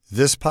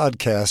This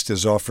podcast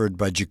is offered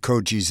by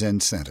Jikoji Zen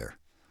Center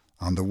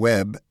on the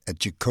web at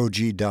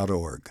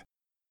jikoji.org.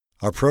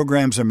 Our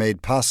programs are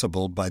made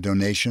possible by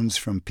donations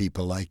from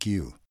people like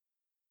you.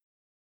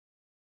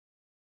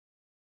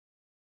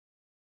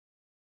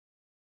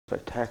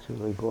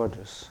 Spectacularly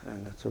gorgeous,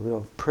 and it's a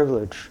real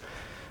privilege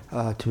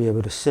to be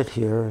able to sit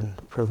here, and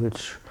a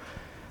privilege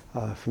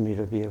for me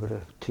to be able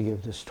to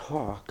give this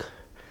talk.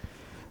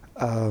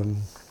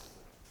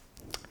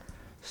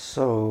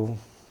 So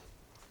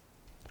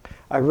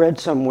I read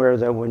somewhere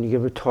that when you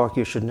give a talk,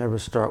 you should never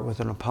start with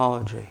an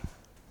apology.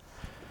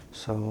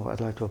 So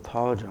I'd like to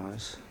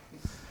apologize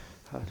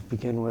to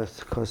begin with,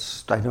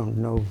 because I don't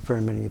know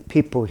very many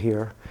people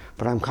here,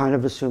 but I'm kind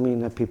of assuming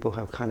that people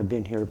have kind of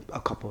been here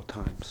a couple of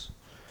times.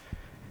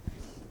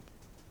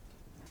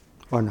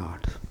 Or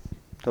not.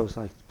 So it's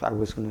like I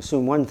was going to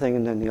assume one thing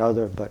and then the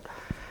other, but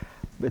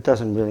it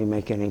doesn't really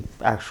make any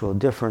actual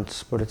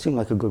difference, but it seemed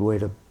like a good way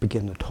to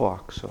begin the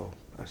talk, so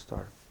I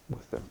start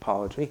with an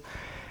apology.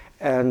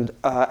 And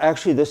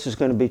actually this is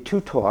going to be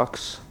two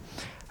talks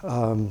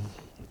in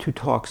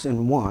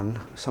one.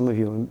 Some of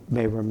you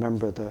may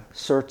remember the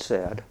Certs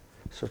ad.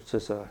 Certs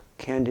is a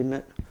candy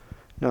mint?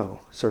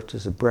 No, Certs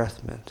is a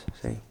breath mint,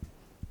 see?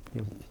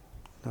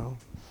 No?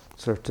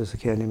 Certs is a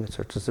candy mint,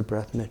 Certs is a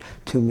breath mint,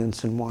 2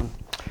 mints in one.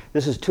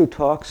 This is 2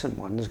 talks in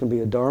one. There's going to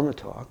be a Dharma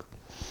talk,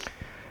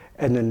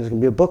 and then there's going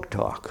to be a book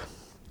talk.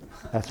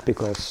 That's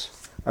because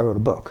I wrote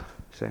a book,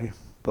 see?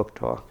 Book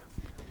talk.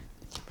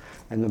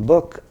 And the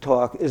book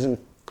talk isn't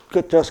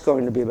just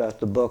going to be about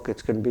the book,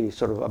 it's going to be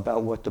sort of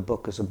about what the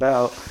book is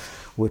about,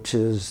 which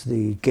is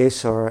the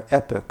Gesar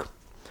epic,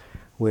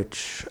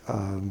 which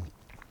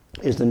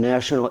is the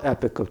national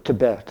epic of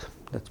Tibet.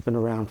 That's been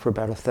around for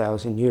about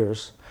 1,000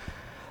 years.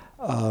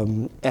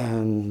 We'll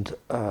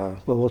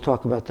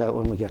talk about that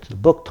when we get to the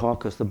book talk,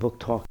 because the book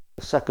talk is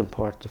the second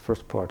part. The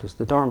first part is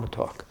the Dharma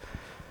talk.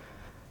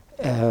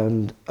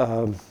 And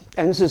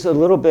this is a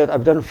little bit,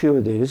 I've done a few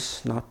of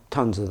these, not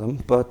tons of them,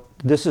 but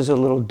this is a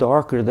little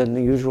darker than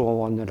the usual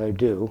one that I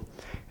do,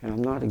 and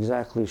I'm not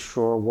exactly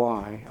sure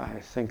why.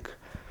 I think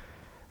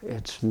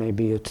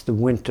maybe it's the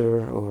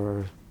winter,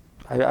 or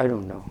I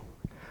don't know.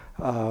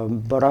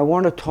 But I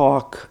want to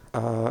talk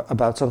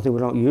about something we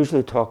don't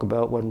usually talk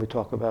about when we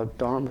talk about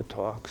Dharma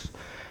talks,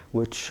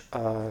 which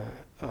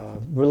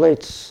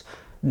relates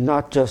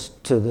not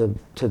just to the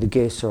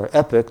Gesar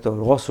epic, though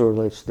it also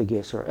relates to the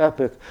Gesar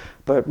epic,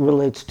 but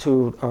relates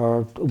to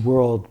our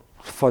world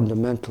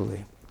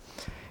fundamentally.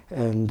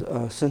 And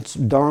since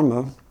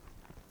Dharma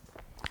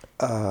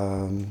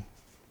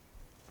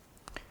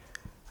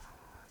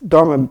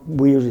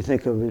we usually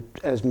think of it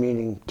as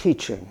meaning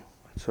teaching,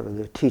 sort of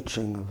the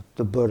teaching of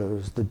the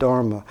Buddhas, the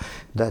Dharma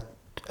that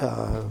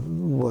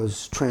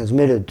was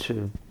transmitted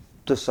to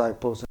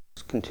disciples and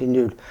was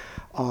continued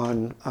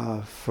on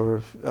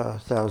for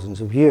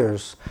thousands of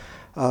years.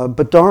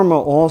 But Dharma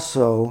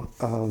also,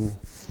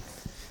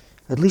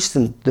 at least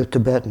in the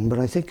Tibetan, but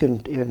I think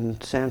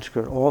in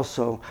Sanskrit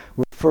also,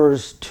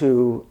 refers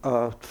to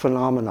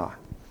phenomena.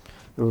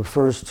 It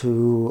refers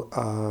to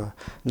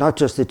not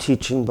just the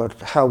teaching, but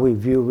how we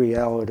view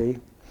reality.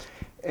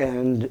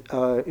 And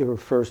it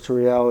refers to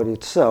reality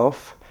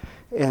itself,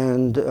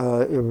 and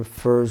it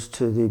refers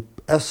to the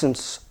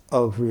essence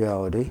of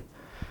reality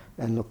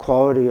and the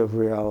quality of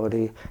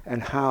reality,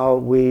 and how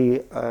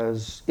we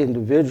as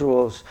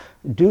individuals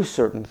do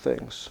certain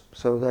things,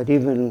 so that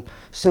even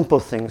simple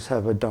things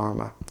have a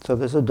dharma. So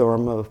there's a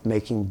dharma of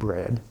making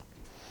bread,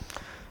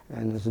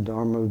 and there's a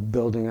dharma of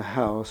building a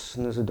house,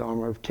 and there's a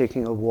dharma of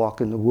taking a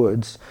walk in the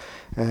woods,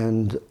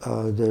 and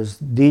there's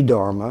the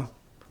dharma,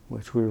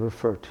 which we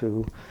refer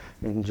to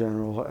in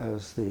general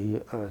as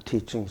the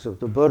teachings of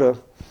the Buddha,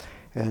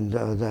 and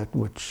that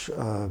which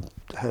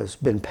has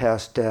been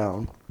passed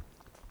down.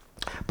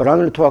 But I'm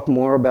going to talk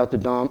more about the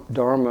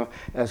Dharma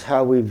as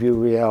how we view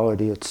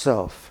reality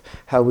itself,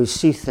 how we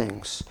see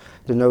things.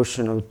 The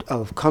notion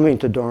of coming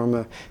to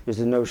Dharma is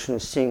the notion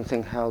of seeing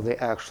things how they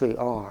actually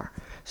are,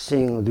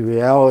 seeing the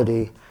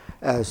reality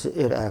as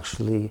it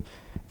actually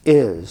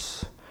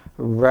is,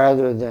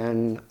 rather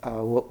than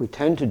what we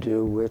tend to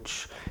do,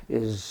 which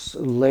is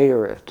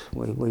layer it.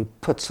 We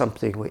put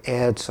something, we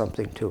add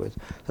something to it.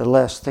 The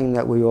last thing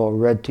that we all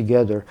read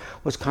together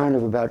was kind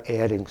of about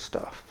adding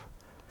stuff,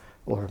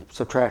 or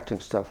subtracting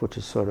stuff, which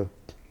is sort of,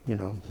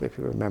 if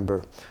you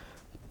remember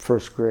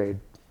first grade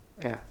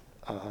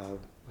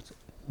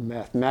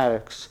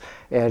mathematics,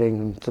 adding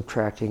and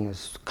subtracting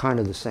is kind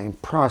of the same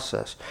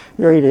process.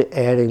 You're either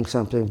adding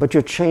something, but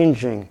you're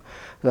changing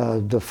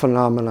the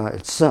phenomena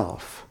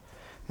itself.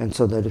 And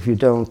so that if you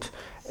don't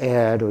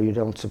add or you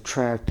don't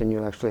subtract, then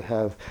you actually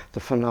have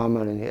the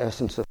phenomena and the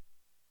essence of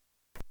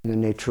the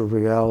nature of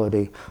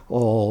reality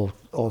all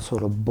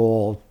sort of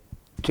balled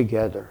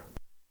together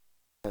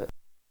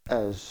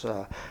as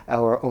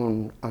our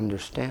own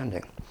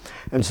understanding.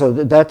 And so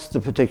that's the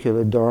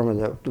particular Dharma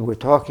that we're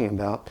talking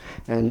about.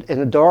 And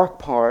the dark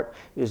part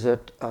is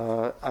that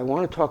I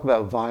want to talk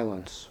about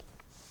violence.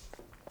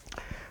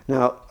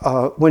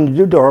 Now, when you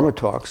do Dharma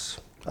talks,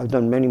 I've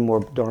done many more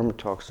Dharma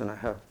talks than I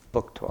have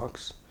book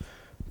talks,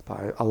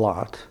 by a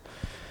lot.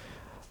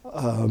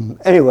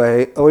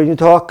 Anyway, when you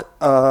talk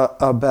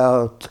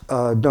about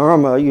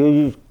Dharma,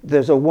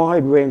 there's a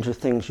wide range of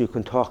things you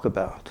can talk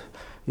about.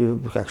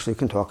 You actually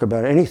can talk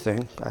about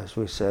anything, as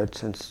we said,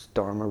 since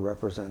Dharma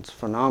represents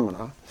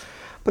phenomena.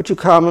 But you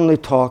commonly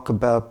talk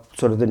about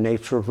sort of the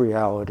nature of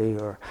reality,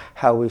 or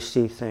how we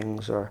see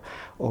things, or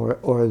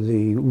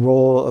the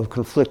role of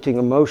conflicting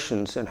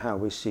emotions in how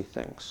we see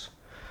things,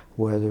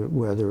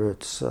 whether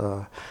it's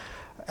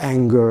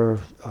anger,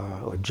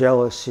 or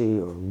jealousy,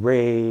 or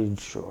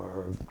rage,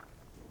 or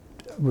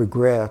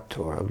regret,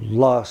 or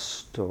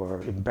lust,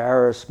 or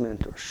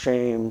embarrassment, or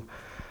shame.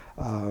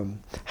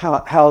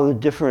 How the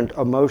different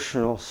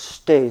emotional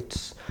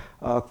states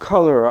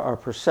color our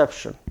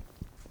perception.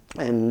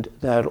 And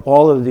that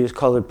all of these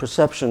colored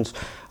perceptions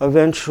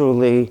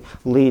eventually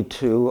lead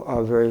to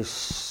a very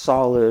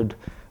solid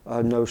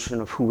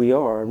notion of who we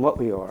are and what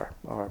we are.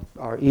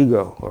 Our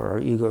ego, or our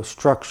ego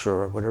structure,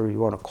 or whatever you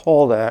want to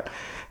call that,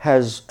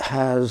 has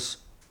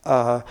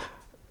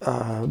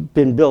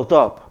been built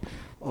up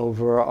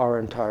over our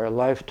entire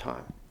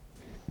lifetime.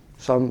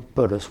 Some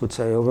Buddhists would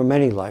say over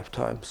many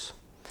lifetimes.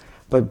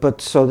 But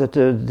so that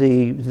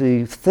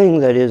the thing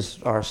that is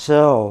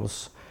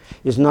ourselves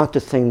is not the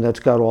thing that's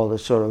got all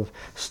this sort of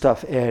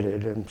stuff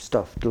added and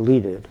stuff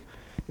deleted.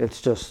 It's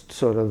just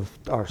sort of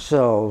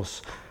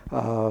ourselves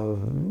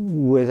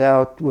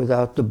without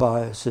the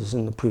biases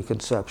and the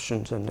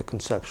preconceptions and the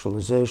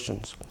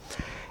conceptualizations.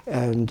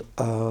 And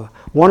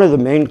one of the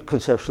main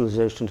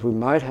conceptualizations we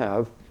might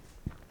have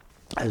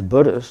as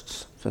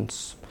Buddhists,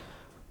 since,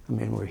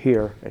 we're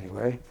here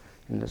anyway,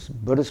 in this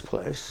Buddhist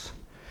place,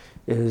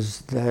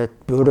 is that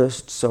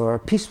Buddhists are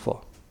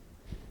peaceful.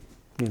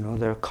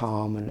 They're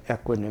calm and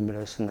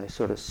equanimous, and they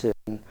sort of sit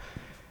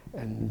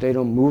and they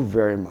don't move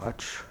very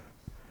much.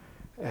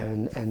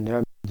 And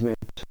their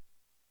movement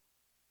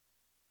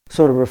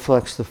sort of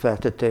reflects the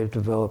fact that they've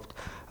developed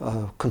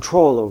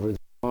control over their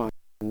mind,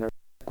 and they're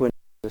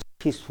equanimous,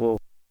 peaceful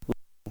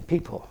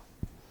people.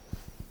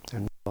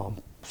 And we'll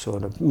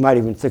sort of might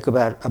even think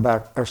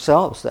about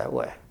ourselves that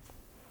way,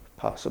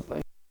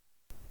 possibly,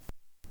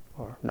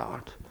 or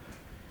not,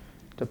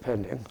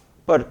 depending.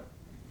 But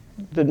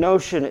the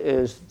notion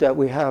is that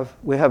we have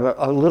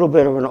a little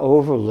bit of an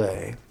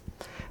overlay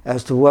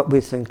as to what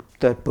we think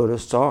that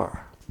Buddhists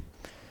are.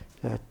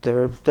 That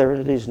they're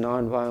these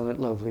nonviolent,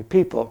 lovely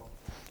people.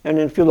 And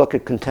if you look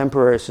at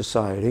contemporary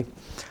society,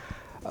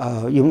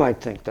 you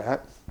might think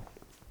that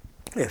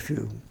if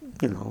you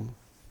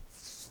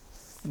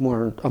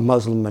weren't a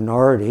Muslim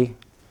minority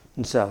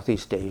in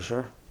Southeast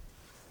Asia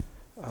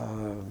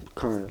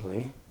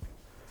currently.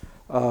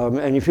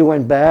 And if you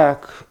went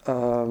back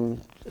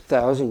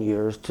 1,000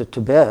 years to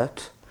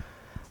Tibet,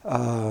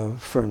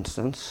 for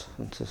instance,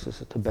 since this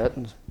is a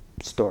Tibetan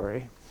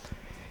story,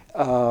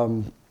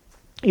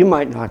 you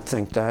might not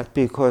think that,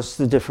 because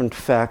the different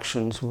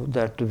factions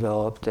that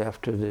developed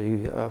after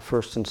the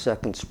first and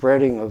second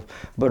spreading of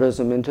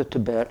Buddhism into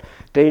Tibet,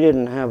 they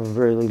didn't have a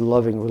very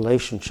loving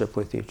relationship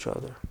with each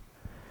other.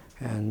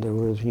 And there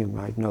was, you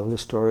might know the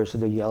stories of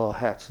the yellow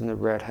hats and the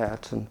red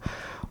hats, and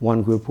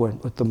one group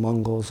went with the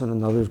Mongols and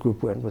another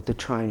group went with the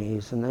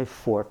Chinese, and they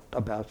fought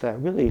about that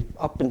really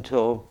up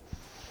until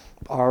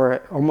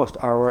almost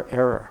our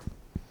era.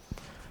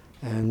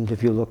 And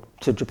if you look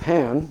to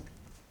Japan,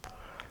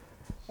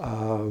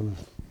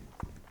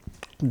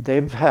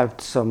 they've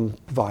had some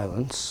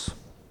violence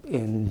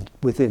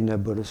within their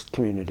Buddhist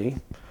community,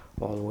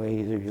 all the way.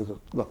 Either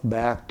you look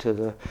back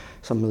to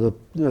some of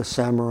the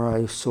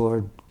samurai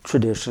sword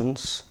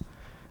traditions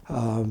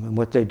and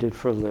what they did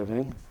for a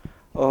living,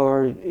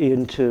 or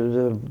into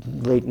the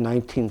late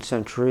 19th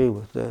century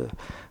with the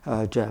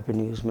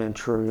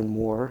Japanese-Manchurian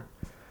War,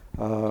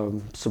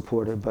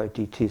 supported by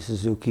D.T.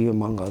 Suzuki,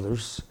 among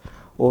others,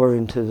 or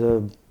into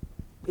the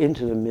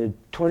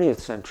mid-20th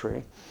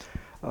century,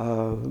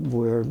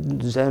 where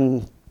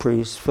Zen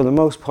priests, for the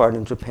most part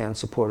in Japan,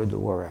 supported the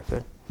war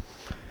effort.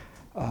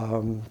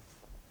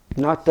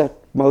 Not that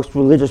most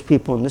religious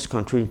people in this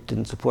country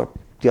didn't support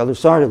the other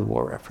side of the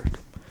war effort.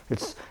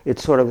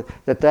 It's sort of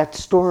that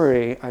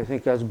story, I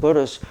think, as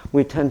Buddhists,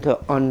 we tend to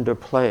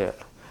underplay it.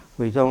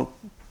 We don't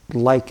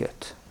like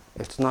it.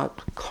 It's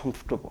not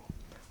comfortable.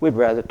 We'd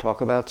rather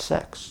talk about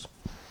sex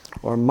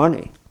or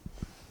money.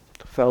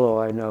 A fellow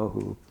I know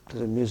who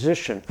is a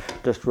musician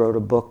just wrote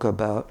a book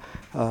about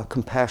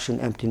compassion,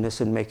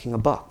 emptiness, and making a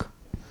buck.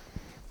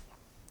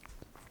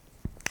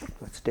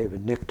 That's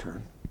David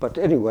Nichtern. But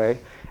anyway,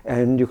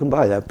 and you can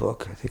buy that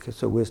book. I think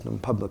it's a Wisdom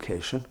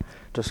publication.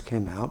 Just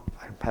came out.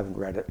 I haven't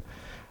read it.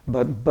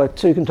 But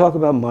so you can talk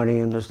about money,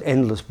 and there's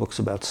endless books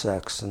about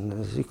sex,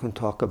 and you can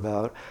talk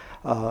about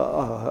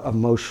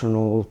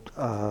emotional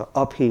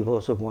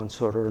upheavals of one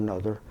sort or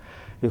another.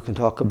 You can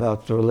talk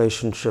about the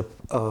relationship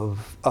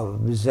of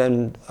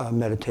Zen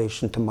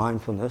meditation to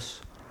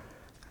mindfulness.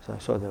 So I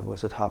saw that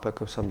was a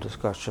topic of some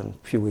discussion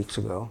a few weeks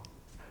ago,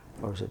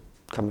 or is it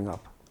coming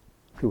up?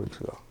 A few weeks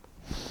ago.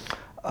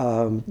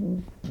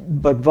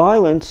 But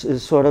violence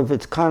is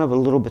it's kind of a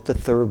little bit the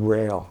third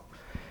rail.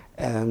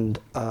 And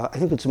I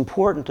think it's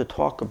important to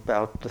talk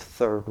about the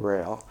third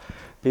rail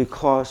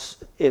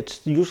because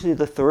it's usually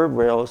the third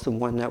rail is the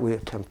one that we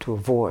attempt to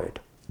avoid.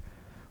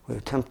 We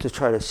attempt to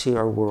try to see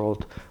our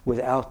world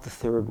without the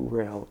third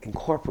rail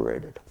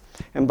incorporated.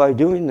 And by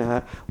doing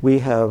that, we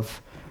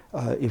have,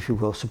 if you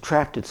will,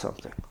 subtracted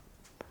something.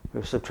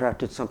 We've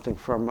subtracted something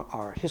from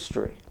our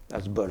history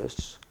as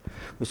Buddhists.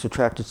 We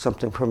subtracted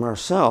something from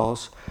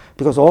ourselves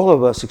because all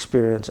of us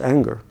experience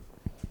anger.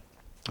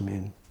 I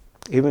mean,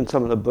 even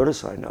some of the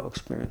Buddhists I know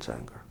experience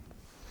anger.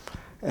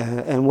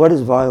 And what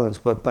is violence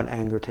but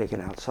anger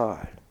taken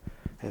outside?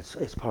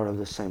 It's part of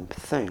the same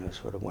thing. It's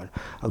sort of when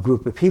a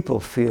group of people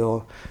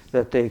feel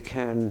that they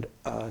can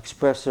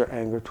express their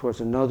anger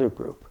towards another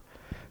group.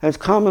 And it's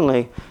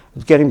commonly,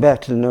 getting back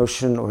to the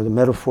notion or the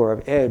metaphor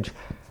of edge,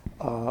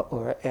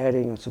 or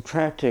adding and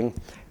subtracting,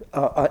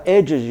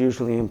 edge is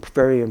usually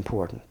very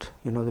important.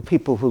 You know, the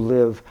people who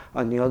live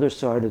on the other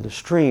side of the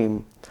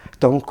stream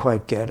don't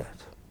quite get it.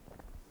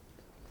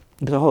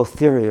 The whole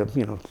theory of,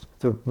 you know,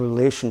 the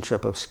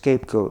relationship of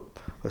scapegoat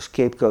or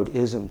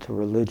scapegoatism to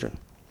religion.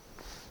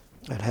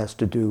 It has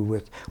to do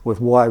with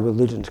why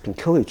religions can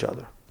kill each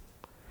other,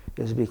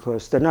 is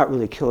because they're not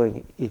really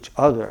killing each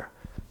other.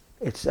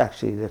 It's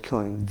actually they're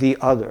killing the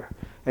other.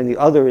 And the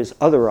other is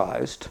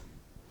otherized,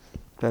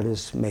 that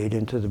is made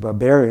into the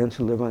barbarians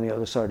who live on the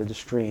other side of the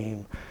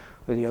stream,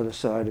 or the other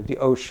side of the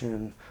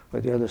ocean, or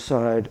the other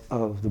side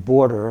of the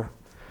border,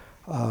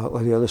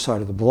 or the other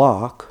side of the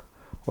block,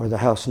 or the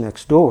house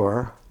next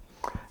door,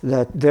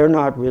 that they're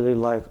not really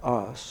like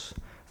us.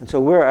 And so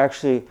we're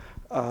actually,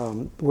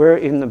 we're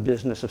in the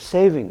business of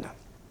saving them.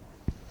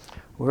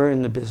 We're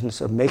in the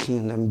business of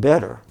making them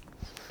better.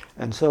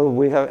 And so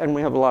we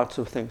have lots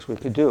of things we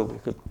could do. We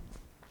could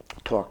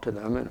talk to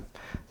them, and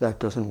if that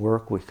doesn't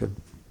work, we could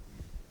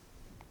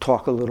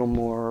talk a little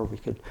more. We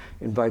could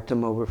invite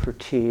them over for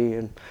tea,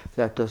 and if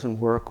that doesn't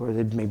work, or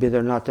maybe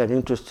they're not that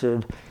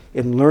interested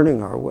in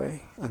learning our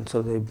way, and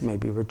so they may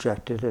be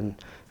rejected, and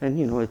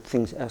you know,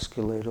 things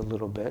escalate a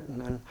little bit,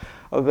 and then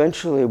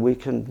eventually we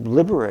can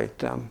liberate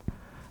them,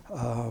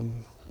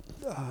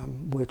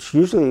 which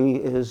usually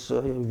is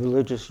a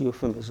religious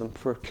euphemism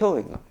for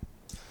killing them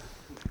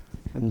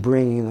and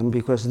bringing them,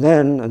 because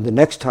then the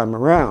next time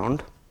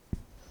around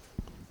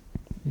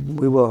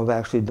we will have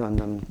actually done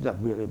them a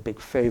really big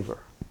favor.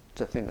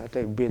 The thing that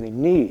they really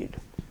need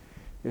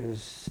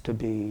is to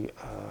be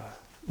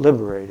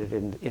liberated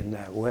in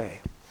that way.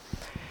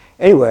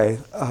 Anyway,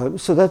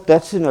 so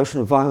that's the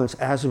notion of violence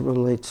as it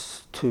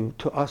relates to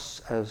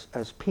us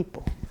as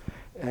people,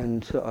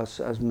 and to us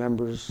as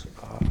members,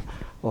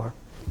 or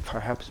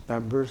perhaps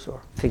members,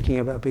 or thinking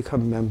about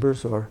becoming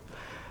members, or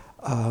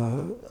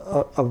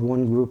of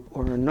one group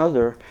or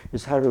another,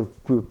 is how do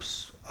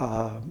groups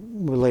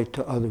relate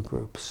to other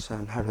groups,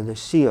 and how do they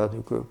see other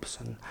groups,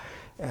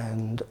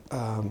 and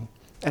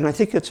I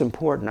think it's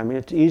important. I mean,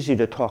 it's easy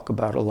to talk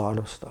about a lot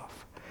of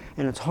stuff,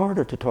 and it's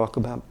harder to talk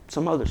about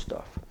some other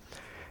stuff.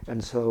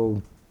 And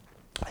so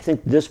I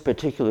think this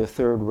particular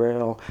third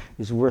rail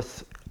is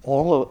worth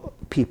all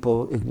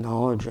people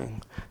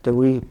acknowledging that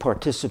we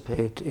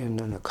participate in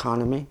an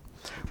economy,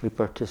 we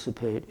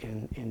participate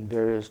in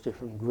various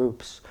different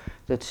groups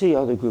that see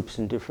other groups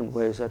in different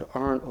ways that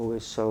aren't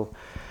always so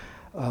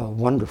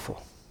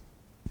wonderful.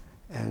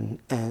 And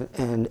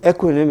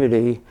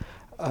equanimity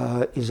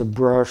is a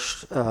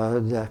brush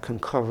that can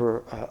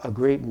cover a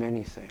great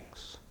many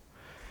things.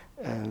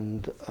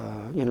 And,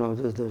 you know,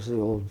 there's the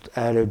old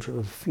adage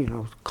of, you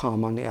know,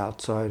 calm on the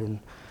outside and,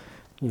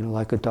 you know,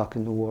 like a duck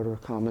in the water,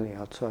 calm on the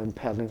outside and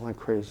paddling like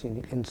crazy on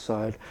the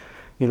inside.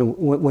 You know,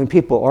 when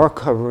people are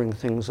covering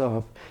things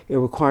up, it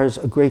requires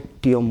a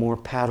great deal more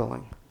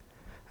paddling.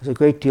 There's a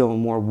great deal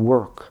more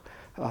work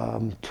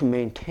to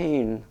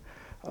maintain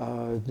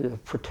the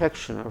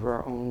protection of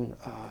our own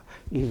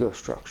ego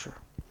structure.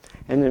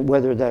 And then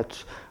whether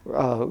that's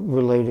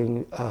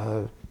relating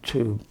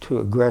to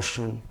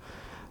aggression,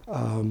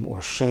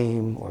 or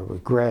shame, or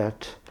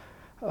regret,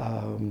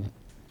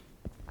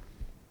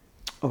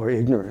 or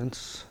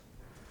ignorance,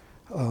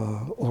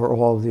 or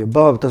all of the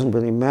above, it doesn't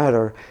really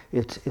matter.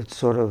 It's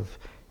sort of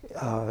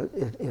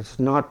it's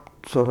not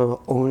sort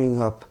of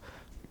owning up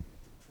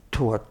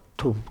to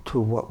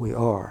what we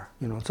are.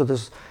 You know, so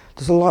there's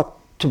a lot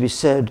to be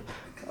said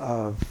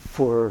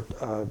for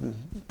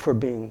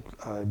being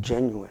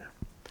genuine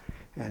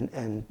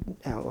and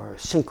or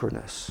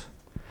synchronous.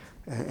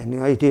 And the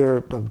idea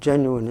of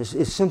genuineness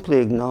is simply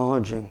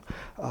acknowledging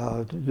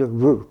the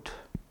root.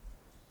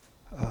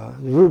 The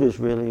root is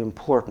really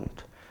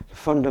important. The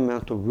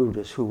fundamental root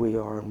is who we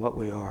are and what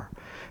we are.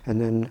 And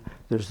then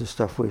there's the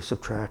stuff we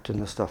subtract and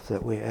the stuff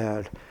that we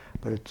add.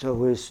 But it's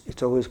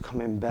always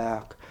coming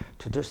back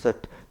to just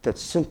that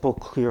simple,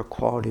 clear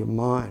quality of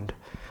mind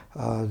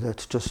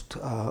that's just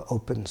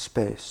open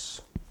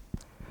space.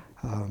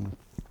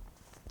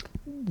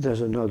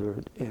 There's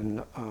another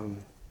in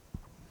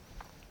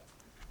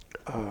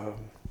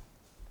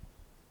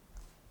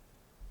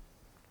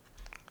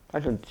I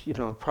don't, you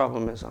know, the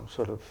problem is I'm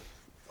sort of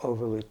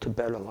overly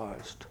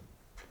Tibetalized.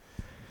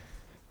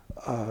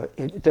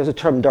 there's a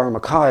term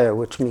Dharmakaya,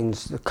 which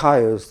means the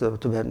kaya is the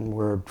Tibetan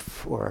word,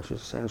 or actually a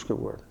Sanskrit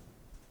word.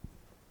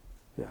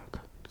 Yeah,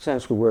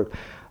 Sanskrit word.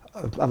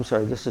 I'm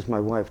sorry, this is my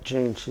wife,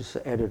 Jane. She's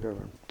the editor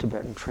and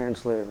Tibetan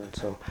translator. And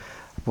so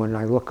when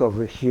I look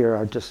over here,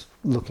 I'm just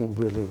looking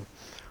really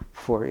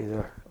for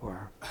either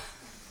or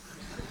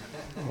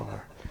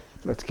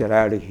let's get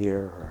out of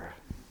here. Or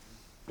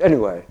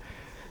anyway,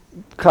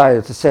 kaya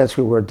is a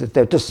Sanskrit word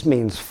that just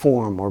means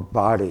form or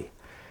body.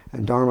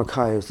 And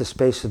Dharmakaya is the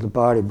space of the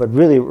body, but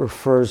really it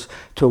refers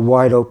to a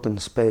wide open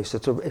space.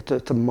 It's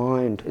a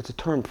mind. It's a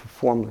term for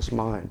formless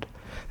mind.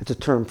 It's a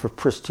term for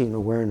pristine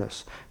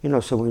awareness.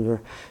 So when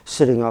you're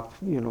sitting up,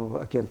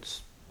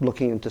 against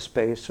looking into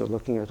space or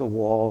looking at a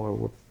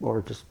wall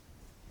or just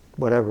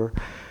whatever,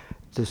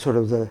 the sort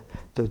of the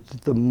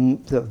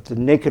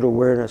naked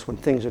awareness when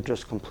things are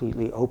just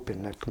completely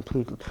open, that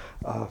complete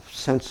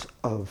sense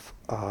of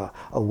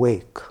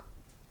awake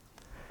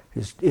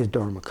is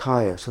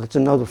Dharmakaya. So that's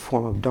another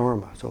form of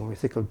Dharma. So when we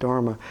think of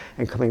Dharma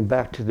and coming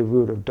back to the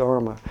root of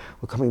Dharma,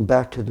 we're coming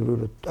back to the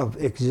root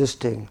of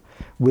existing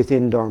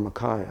within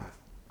Dharmakaya,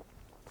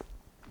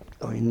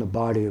 or in the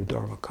body of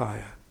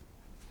Dharmakaya.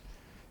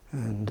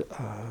 And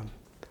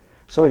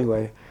so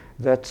anyway,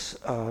 that's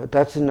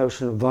the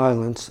notion of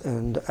violence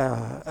and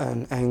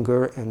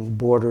anger and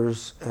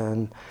borders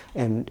and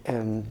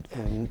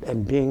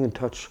being in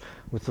touch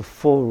with the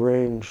full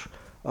range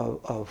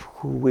of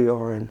who we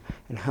are and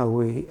how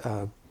we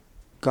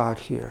got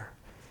here.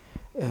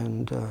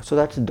 And so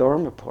that's the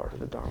Dharma part of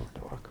the Dharma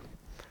talk.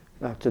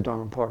 That's the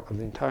Dharma part of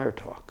the entire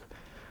talk.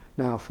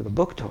 Now for the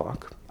book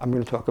talk, I'm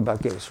going to talk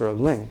about Gesar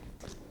Ling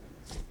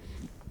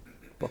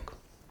book.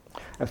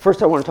 And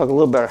first I want to talk a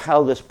little about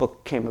how this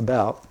book came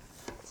about.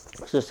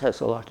 This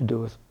has a lot to do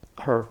with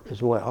her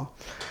as well.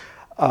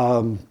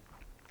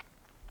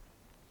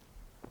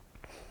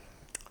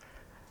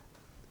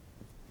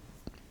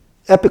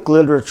 Epic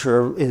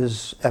literature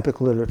is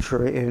epic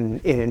literature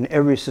in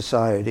every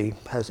society,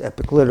 has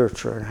epic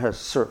literature and has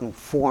certain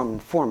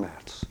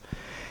formats.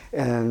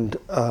 And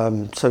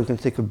so you can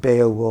think of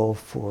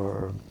Beowulf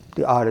or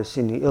the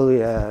Odyssey and the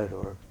Iliad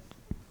or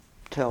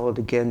Tale of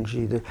the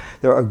Genji.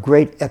 There are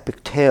great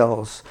epic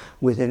tales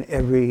within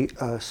every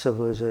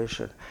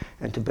civilization.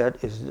 And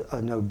Tibet is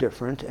no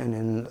different. And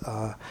in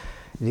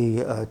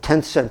the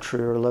 10th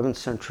century or 11th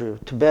century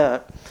of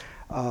Tibet,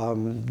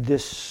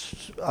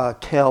 this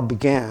tale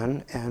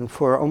began, and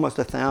for almost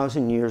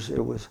 1,000 years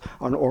it was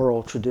an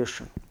oral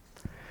tradition.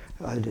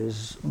 It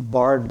is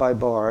bard by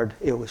bard.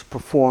 It was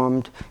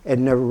performed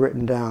and never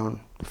written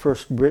down. The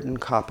first written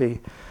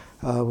copy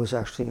was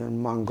actually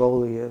in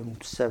Mongolia in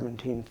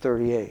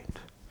 1738.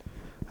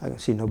 I can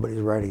see nobody's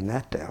writing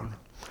that down.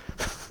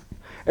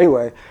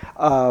 Anyway,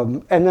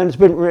 and then it's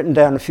been written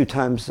down a few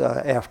times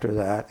after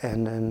that,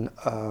 and then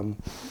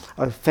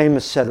a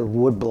famous set of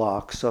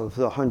woodblocks of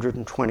the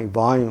 120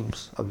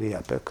 volumes of the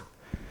epic,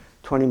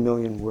 20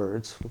 million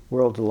words,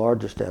 world's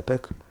largest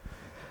epic,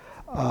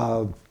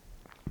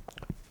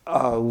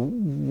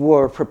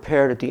 were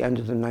prepared at the end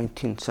of the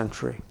 19th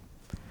century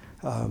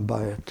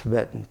by a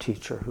Tibetan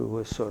teacher who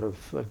was sort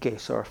of a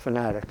Gesar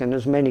fanatic. And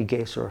there's many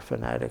Gesar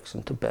fanatics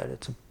in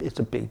Tibet. It's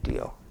a big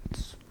deal.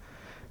 It's,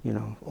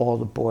 all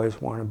the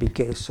boys want to be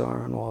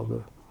Gesar and all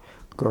the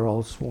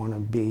girls want to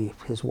be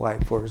his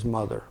wife or his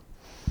mother,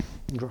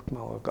 Drukmo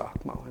or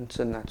Gakmo,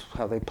 and that's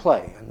how they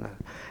play. And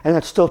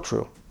that's still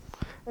true.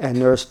 And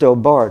there are still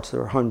bards.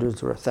 There are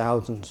hundreds or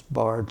thousands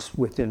bards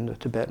within the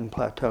Tibetan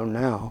plateau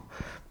now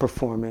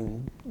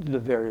performing the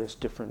various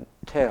different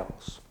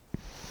tales.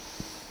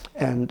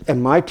 And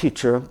my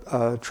teacher,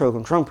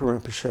 Chogyam Trungpa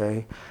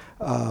Rinpoche,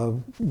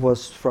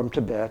 was from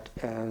Tibet,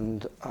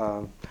 and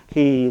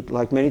he,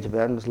 like many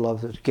Tibetans,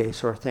 loved the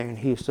Gesar thing, and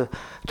he used to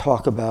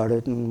talk about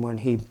it. And when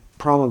he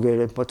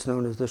promulgated what's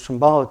known as the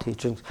Shambhala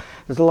teachings,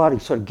 there's a lot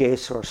of sort of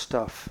Gesar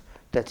stuff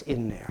that's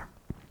in there.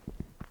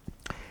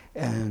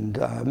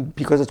 And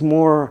because it's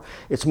more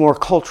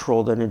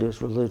cultural than it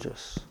is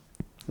religious.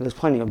 There's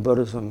plenty of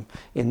Buddhism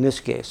in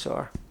this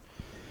Gesar,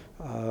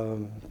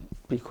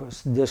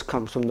 because this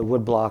comes from the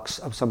woodblocks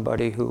of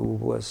somebody who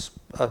was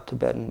a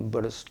Tibetan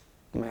Buddhist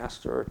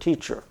master or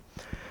teacher.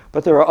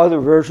 But there are other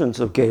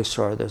versions of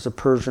Gesar. There's a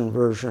Persian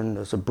version,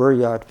 there's a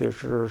Buryat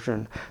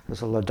version,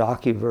 there's a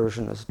Ladakhi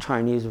version, there's a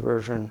Chinese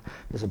version,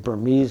 there's a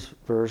Burmese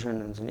version,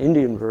 and there's an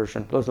Indian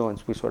version. Those are the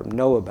ones we sort of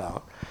know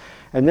about.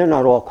 And they're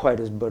not all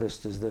quite as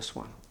Buddhist as this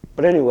one.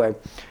 But anyway,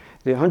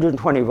 the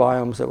 120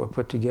 volumes that were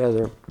put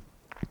together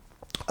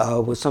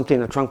was something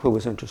that Trungpa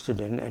was interested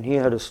in, and he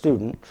had a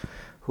student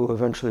who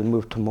eventually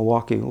moved to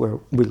Milwaukee, where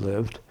we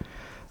lived.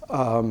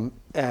 And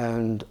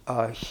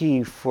he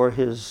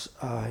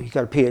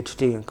got a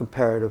PhD in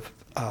comparative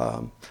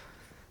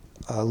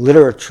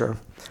literature.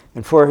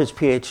 And for his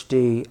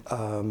PhD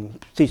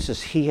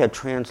thesis, he had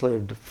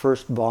translated the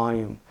first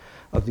volume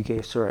of the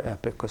Gesar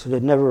epic, because it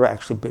had never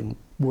actually been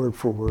word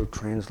for word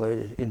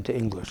translated into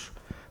English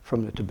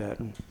from the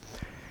Tibetan.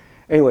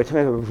 Anyway, to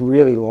make a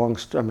really long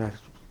story,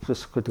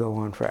 this could go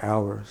on for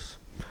hours.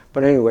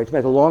 But anyway, to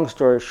make a long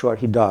story short,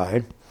 he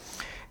died.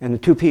 And the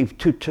two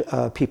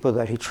people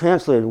that he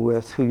translated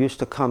with, who used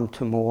to come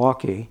to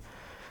Milwaukee,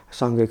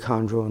 Sangye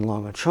Khandro and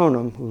Lama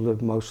Chonam, who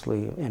lived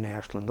mostly in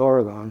Ashland,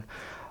 Oregon,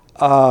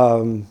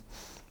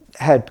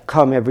 had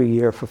come every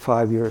year for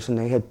 5 years, and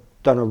they had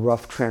done a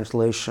rough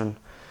translation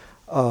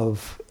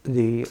of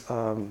the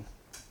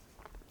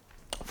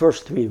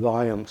first 3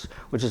 volumes,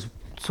 which is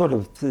sort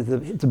of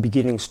the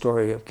beginning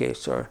story of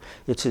Gesar.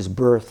 It's his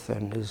birth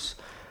and his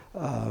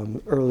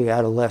early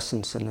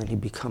adolescence, and then he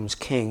becomes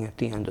king at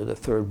the end of the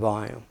 3rd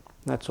volume.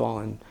 That's all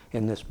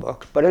in this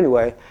book. But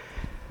anyway,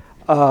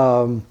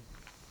 Robin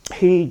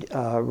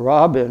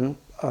and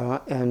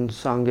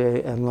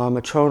Sangye and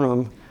Lama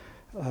Chonam,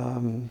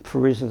 for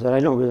reasons that I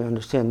don't really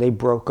understand, they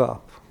broke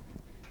up.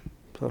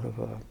 Sort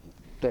of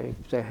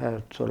they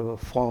had sort of a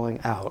falling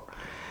out.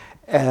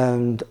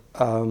 And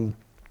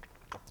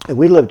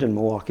we lived in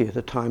Milwaukee at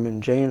the time,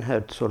 and Jane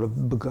had sort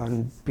of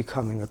begun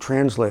becoming a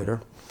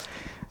translator.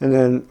 And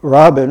then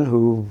Robin,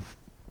 who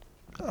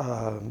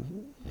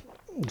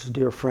is a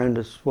dear friend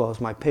as well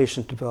as my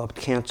patient, developed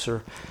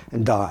cancer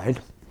and died.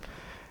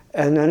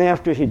 And then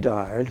after he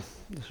died,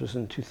 this was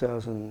in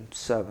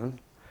 2007,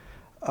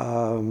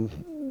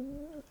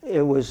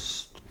 it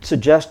was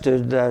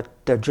suggested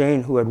that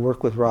Jane, who had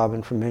worked with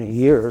Robin for many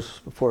years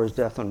before his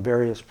death on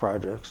various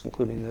projects,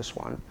 including this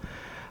one,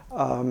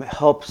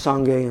 help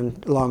Sangye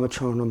and Lama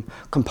Chonam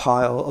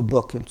compile a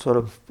book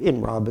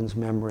in Robin's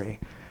memory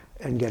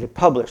and get it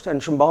published. And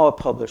Shambhala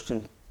published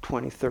in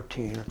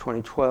 2013 or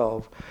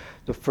 2012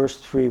 the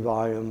first 3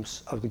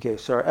 volumes of the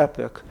Gesar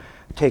epic,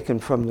 taken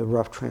from the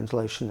rough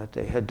translation that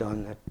they had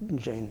done, that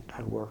Jane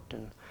had worked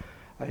and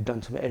I had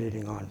done some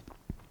editing on.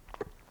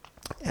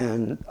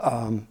 And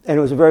it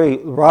was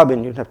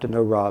Robin, you'd have to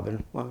know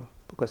Robin, well,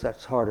 because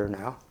that's harder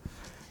now,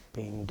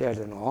 being dead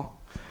and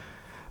all.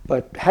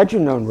 But had you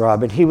known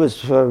Robin, he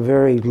was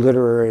very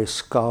literary,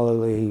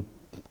 scholarly,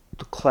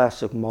 the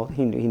classic,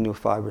 he knew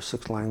 5 or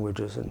 6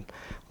 languages and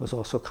was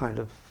also kind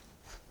of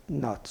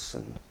nuts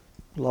and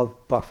loved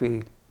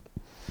Buffy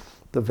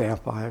the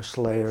Vampire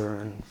Slayer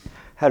and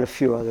had a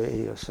few other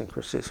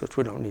idiosyncrasies, which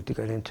we don't need to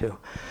get into.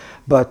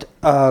 But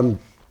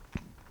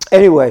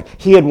anyway,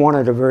 he had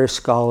wanted a very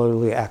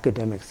scholarly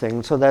academic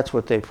thing, so that's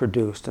what they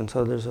produced. And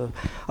so there's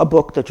a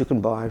book that you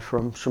can buy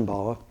from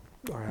Shambhala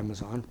or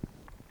Amazon,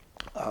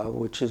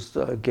 which is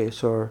the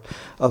Gesar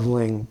of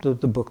Ling, the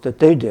book that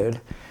they did.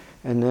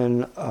 And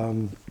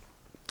then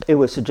it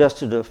was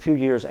suggested a few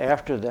years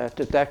after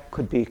that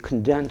could be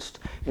condensed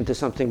into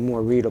something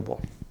more readable,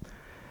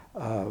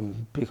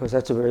 because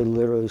that's a very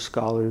literary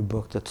scholarly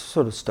book that's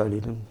sort of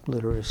studied in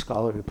literary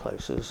scholarly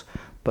places,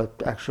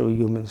 but actually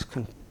humans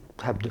can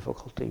have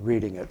difficulty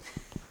reading it,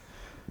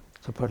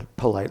 to put it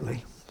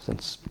politely,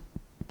 since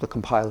the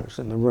compiler's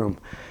in the room.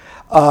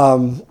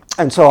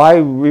 And so I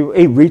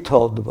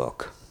retold the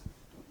book.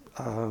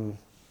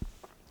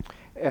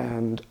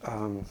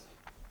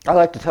 I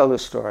like to tell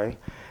this story,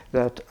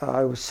 that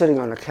I was sitting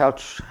on a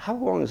couch. How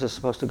long is this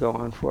supposed to go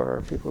on for?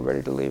 Are people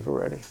ready to leave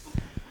already?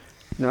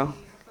 No?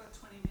 About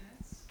 20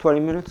 minutes. 20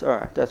 minutes? All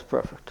right, that's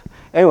perfect.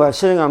 Anyway, I was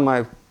sitting on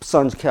my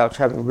son's couch,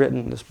 having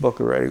written this book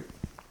already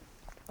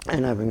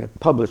and having it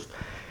published.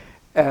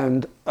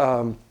 And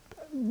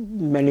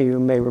many of you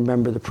may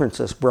remember The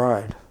Princess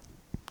Bride.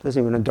 There's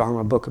even a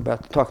Dharma book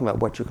talking about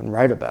what you can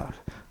write about.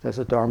 There's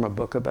a Dharma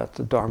book about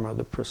the Dharma of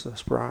the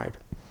Princess Bride,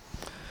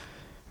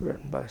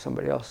 written by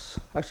somebody else.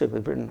 Actually, it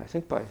was written, I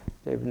think, by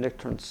David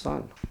Nichtern's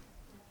son.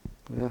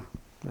 Yeah,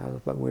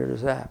 how weird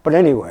is that? But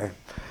anyway,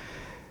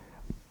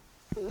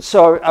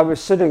 so I was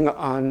sitting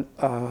on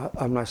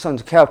my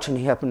son's couch, and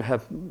he happened to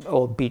have an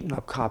old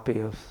beaten-up copy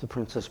of The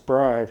Princess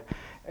Bride.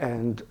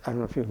 And I don't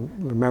know if you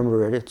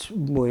remember it. It's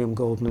William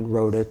Goldman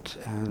wrote it,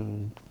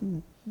 and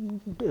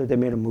they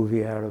made a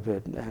movie out of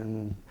it.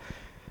 And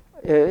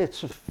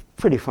it's a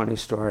pretty funny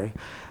story.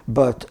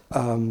 But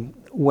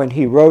when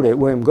he wrote it,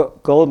 William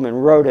Goldman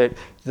wrote it,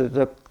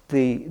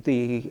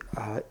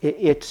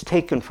 it's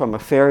taken from a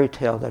fairy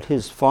tale that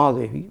his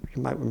father, you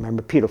might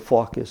remember, Peter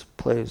Falk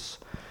plays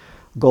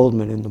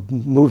Goldman in the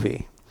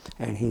movie,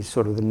 and he's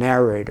sort of the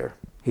narrator.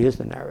 He is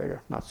the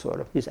narrator, not sort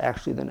of. He's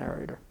actually the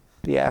narrator,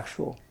 the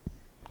actual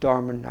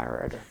Dharma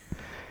narrator.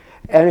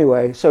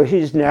 Anyway, so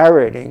he's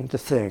narrating the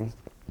thing,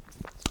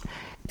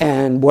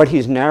 and what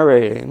he's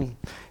narrating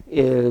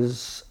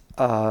is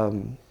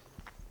the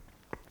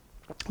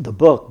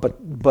book, but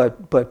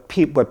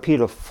what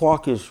Peter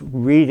Falk is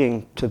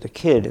reading to the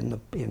kid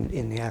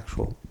in the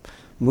actual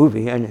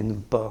movie and in the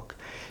book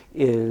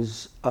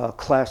is a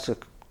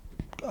classic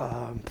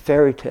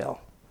fairy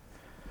tale,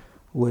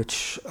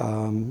 which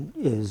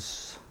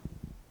is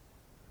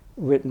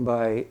written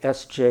by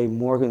S.J.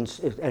 Morgan,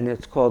 and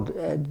it's called,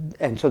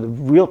 and so the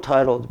real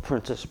title of The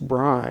Princess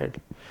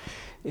Bride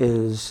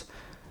is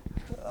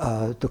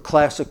the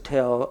classic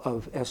tale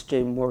of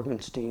S.J.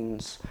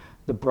 Morgenstein's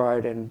The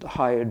Bride and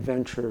High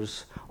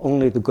Adventures,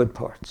 Only the Good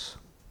Parts.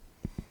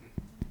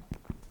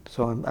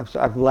 So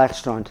I've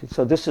latched on to,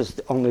 so this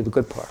is only the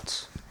good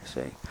parts, you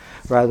see,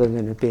 rather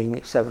than it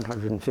being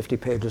 750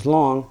 pages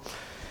long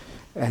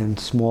and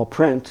small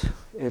print.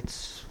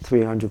 It's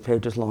 300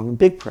 pages long in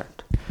big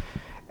print.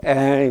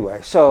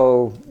 Anyway,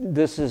 so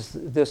this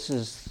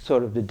is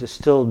sort of the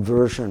distilled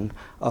version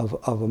of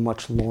a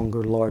much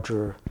longer,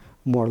 larger,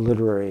 more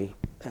literary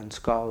and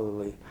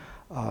scholarly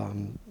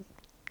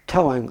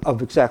telling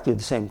of exactly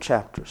the same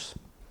chapters,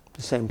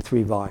 the same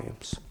 3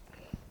 volumes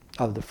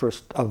of the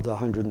first of the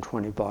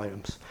 120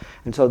 volumes.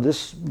 And so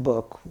this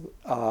book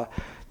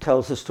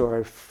tells the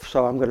story.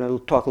 So I'm going to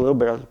talk a little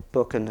bit about the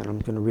book, and then I'm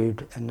going to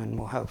read, and then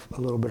we'll have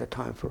a little bit of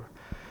time for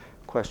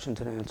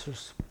questions and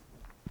answers.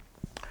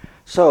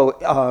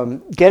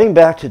 So getting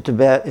back to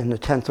Tibet in the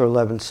 10th or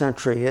 11th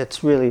century,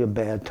 it's really a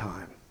bad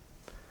time.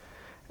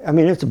 I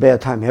mean, it's a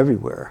bad time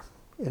everywhere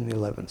in the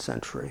 11th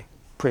century,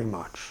 pretty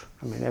much.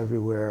 I mean,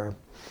 everywhere,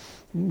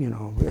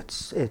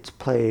 it's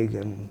plague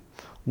and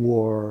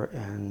war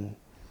and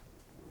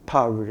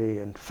poverty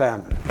and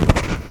famine.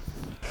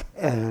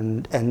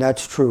 And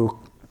that's true,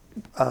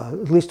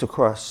 at least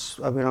across,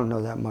 we don't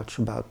know that much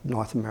about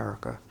North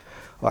America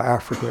or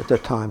Africa at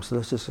that time, so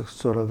this is a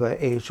sort of an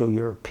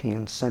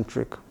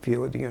Asia-European-centric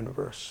view of the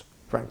universe,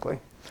 frankly.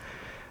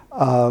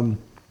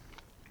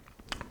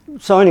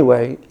 So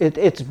anyway,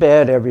 it's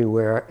bad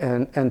everywhere,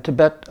 and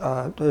Tibet,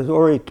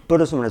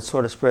 Buddhism had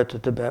sort of spread to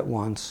Tibet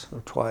once or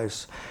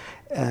twice,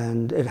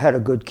 and it had a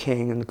good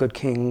king, and the good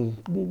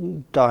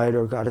king died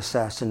or got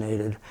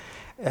assassinated,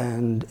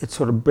 and it's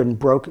sort of been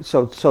broken.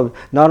 So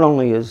not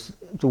only is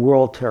the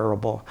world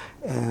terrible,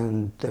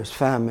 and there's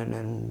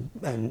famine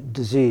and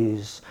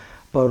disease,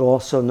 but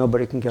also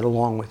nobody can get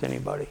along with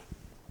anybody.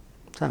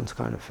 Sounds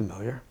kind of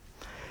familiar.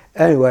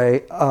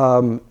 Anyway,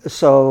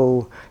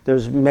 so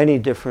there's many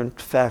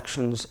different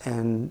factions,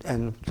 and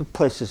the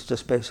place is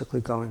just basically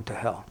going to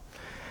hell.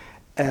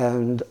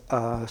 And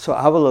so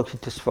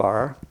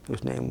Avalokitesvara,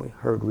 whose name we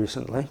heard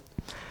recently,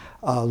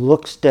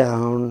 looks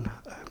down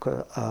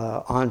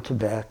on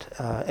Tibet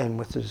and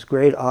with his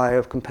great eye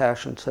of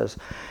compassion says,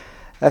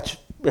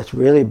 it's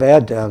really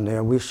bad down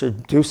there, we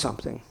should do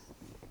something.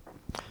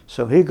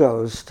 So he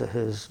goes to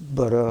his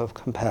Buddha of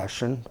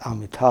compassion,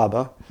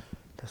 Amitabha.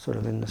 They're sort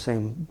of in the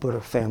same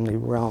Buddha family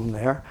realm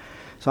there.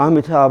 So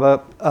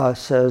Amitabha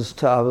says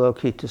to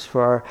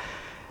Avalokitesvara,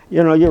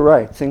 you're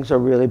right, things are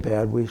really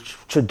bad, we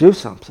should do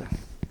something.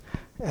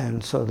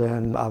 And so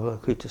then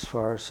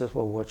Avalokitesvara says,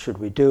 well, what should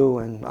we do?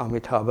 And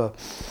Amitabha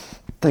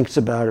thinks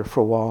about it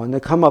for a while, and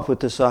they come up with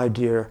this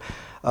idea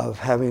of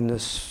having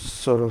this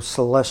sort of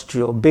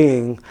celestial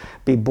being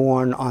be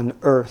born on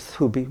earth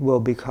who will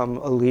become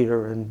a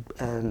leader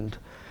and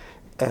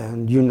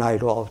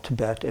unite all of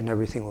Tibet, and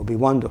everything will be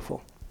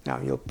wonderful. Now,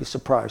 you'll be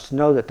surprised to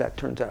know that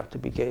turns out to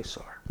be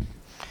Gesar.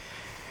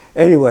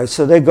 Anyway,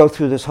 so they go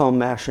through this whole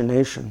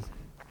machination,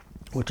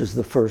 which is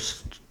the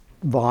first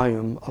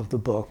volume of the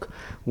book,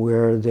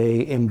 where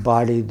they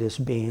embody this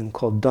being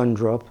called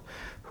Dundrup,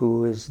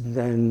 who is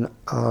then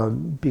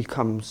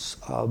becomes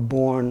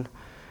born.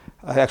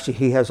 Actually,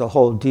 he has a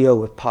whole deal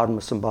with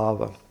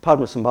Padmasambhava.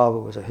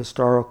 Padmasambhava was a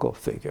historical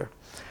figure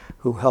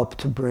who helped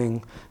to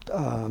bring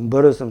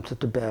Buddhism to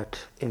Tibet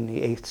in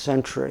the 8th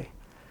century.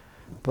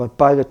 But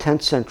by the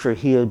 10th century,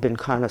 he had been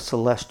kind of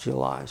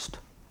celestialized.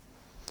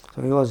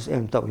 So he was,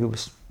 and though he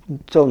was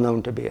still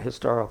known to be a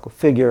historical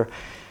figure,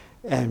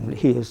 and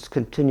he has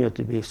continued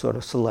to be sort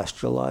of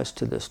celestialized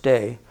to this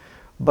day.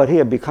 But he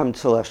had become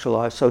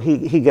celestialized, so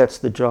he gets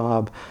the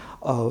job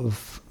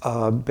of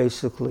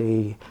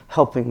basically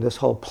helping this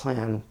whole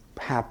plan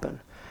happen.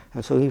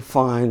 And so he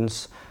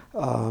finds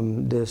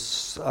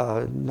this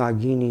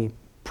Nagini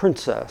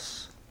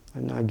princess.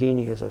 And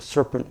Nagini is a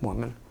serpent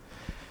woman.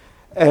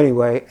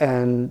 Anyway,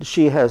 and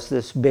she has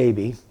this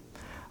baby,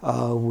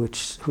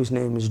 whose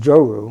name is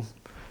Joru,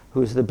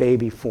 who's the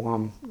baby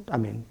form. I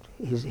mean,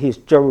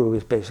 Joru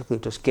is basically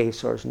just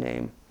Gesar's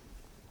name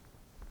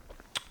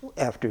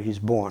after he's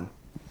born.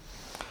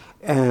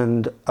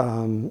 And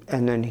then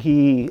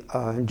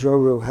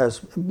Joru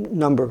has a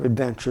number of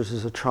adventures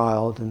as a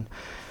child and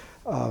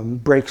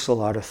breaks a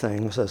lot of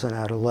things as an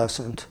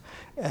adolescent,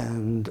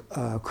 and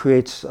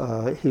creates,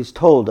 he's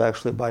told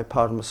actually by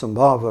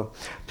Padmasambhava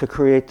to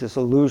create this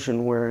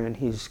illusion wherein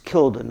he's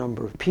killed a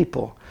number of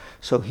people.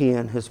 So he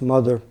and his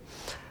mother,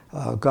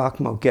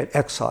 Gakmo, get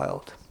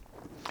exiled.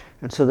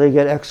 And so they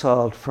get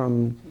exiled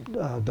from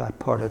that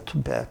part of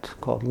Tibet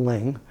called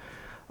Ling,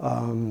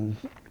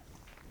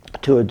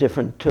 to a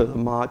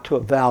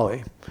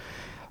valley,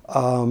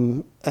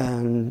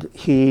 and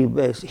he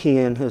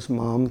and his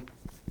mom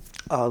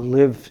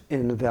live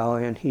in the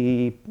valley, and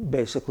he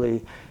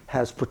basically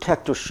has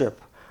protectorship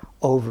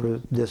over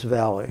this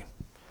valley.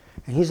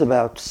 And he's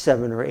about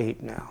 7 or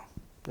 8 now.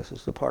 This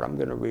is the part I'm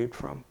going to read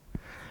from.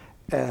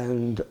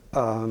 And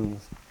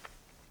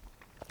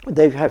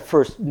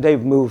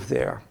they've moved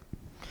there.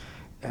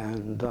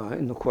 And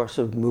in the course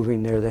of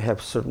moving there, they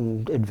have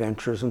certain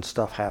adventures and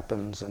stuff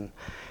happens.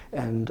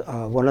 And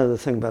one other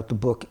thing about the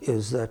book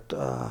is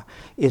that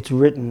it's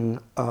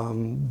written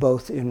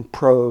both in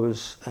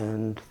prose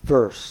and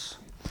verse.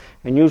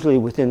 And usually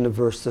within the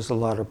verse, there's a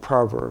lot of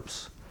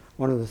proverbs.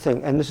 One of the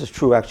things, and this is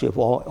true actually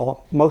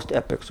of most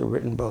epics are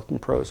written both in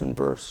prose and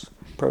verse,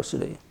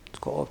 prosody, it's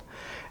called.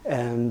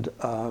 And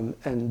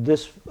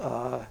this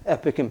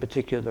epic in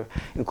particular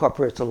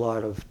incorporates a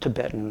lot of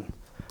Tibetan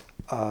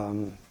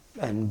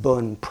and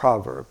Bun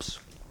proverbs.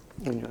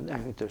 I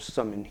think there's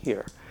some in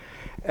here.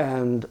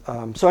 And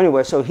so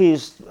anyway, so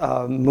he's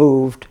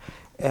moved,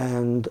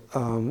 and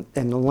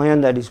the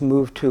land that he's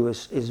moved to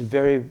is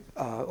very,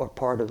 or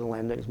part of the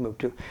land that he's moved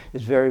to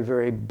is very,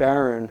 very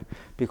barren,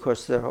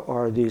 because there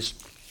are these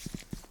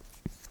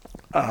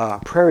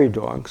prairie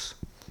dogs.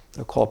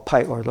 They're called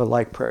or they're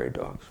like prairie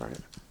dogs, right?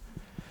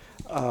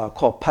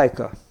 Called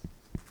pika,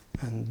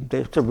 and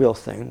it's a real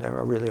thing. There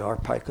really are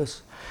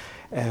pikas,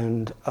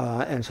 and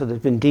so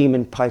there's been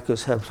demon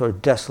pikas have sort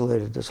of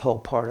desolated this whole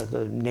part of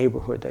the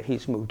neighborhood that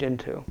he's moved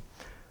into.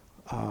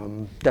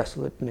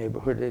 Desolate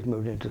neighborhood that he's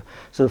moved into.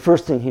 So the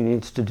first thing he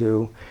needs to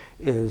do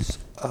is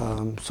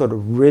sort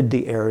of rid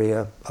the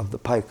area of the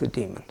pika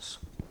demons,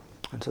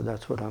 and so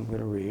that's what I'm going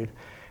to read.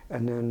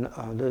 And then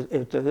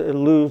it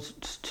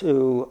alludes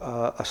to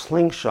a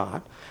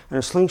slingshot. And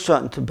a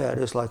slingshot in Tibet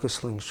is like a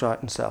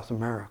slingshot in South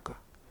America,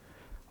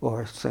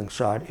 or a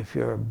slingshot if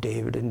you're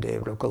David and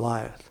David of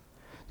Goliath.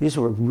 These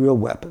were real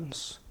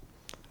weapons.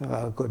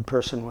 A good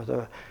person with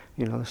a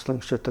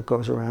slingshot that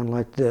goes around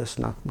like this,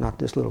 not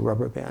this little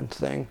rubber band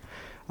thing.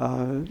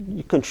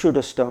 You can shoot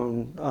a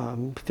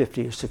stone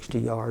 50 or 60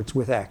 yards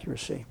with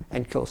accuracy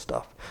and kill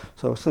stuff.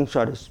 So a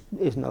slingshot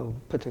is no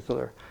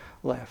particular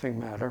laughing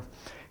matter.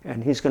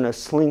 And he's going to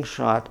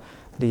slingshot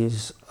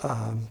these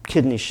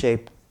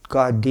kidney-shaped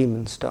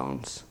god-demon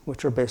stones,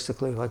 which are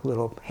basically like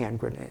little hand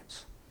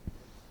grenades,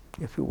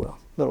 if you will,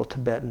 little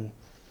Tibetan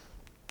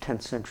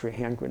 10th century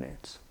hand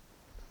grenades.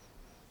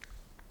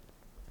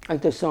 I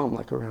think they saw them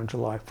like around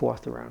July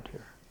 4th around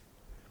here,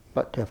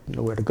 but you have to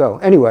know where to go.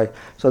 Anyway,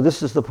 so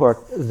this is the part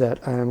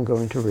that I am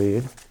going to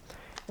read.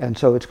 And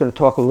so it's going to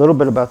talk a little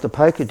bit about the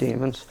pika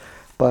demons,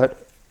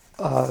 but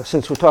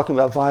since we're talking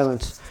about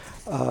violence,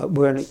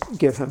 we're going to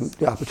give him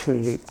the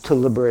opportunity to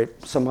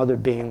liberate some other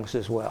beings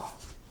as well.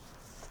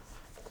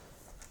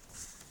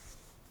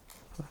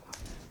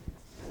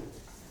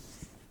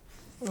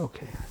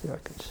 Okay, here I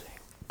can see.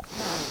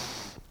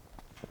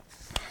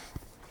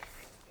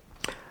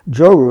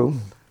 Joru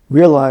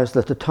realized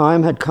that the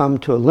time had come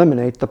to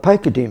eliminate the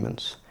pika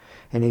demons,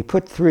 and he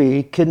put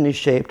 3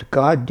 kidney-shaped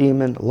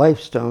god-demon life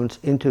stones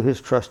into his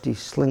trusty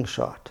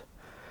slingshot.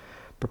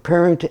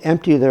 Preparing to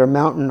empty their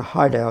mountain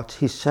hideouts,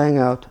 he sang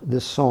out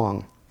this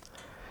song.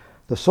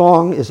 The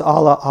song is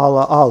Allah,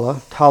 Allah,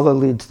 Allah. Tala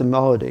leads the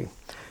melody.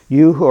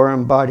 You who are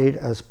embodied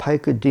as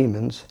pika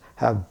demons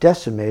have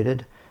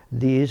decimated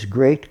these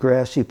great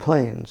grassy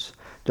plains,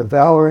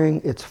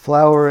 devouring its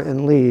flower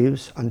and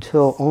leaves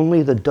until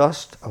only the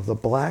dust of the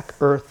black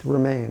earth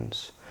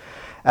remains.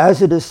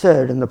 As it is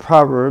said in the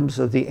proverbs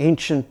of the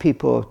ancient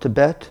people of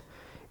Tibet,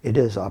 it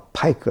is a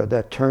pika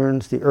that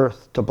turns the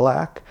earth to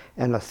black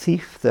and a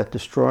thief that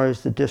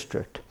destroys the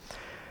district.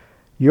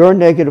 Your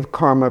negative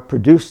karma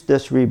produced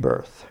this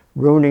rebirth.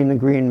 Ruining the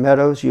green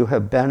meadows, you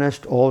have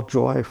banished all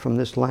joy from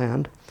this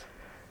land.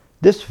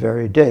 This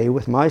very day,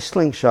 with my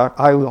slingshot,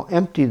 I will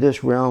empty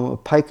this realm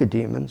of pika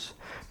demons.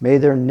 May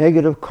their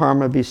negative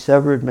karma be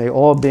severed. May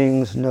all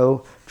beings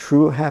know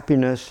true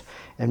happiness,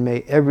 and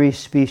may every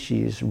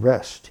species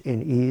rest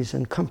in ease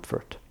and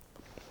comfort.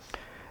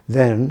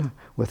 Then,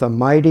 with a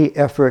mighty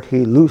effort,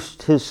 he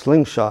loosed his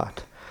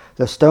slingshot.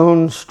 The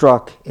stone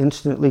struck,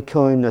 instantly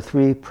killing the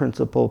 3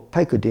 principal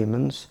pika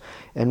demons,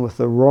 and with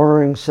the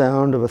roaring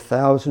sound of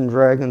 1,000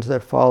 dragons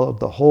that followed,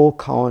 the whole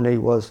colony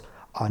was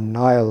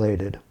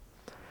annihilated.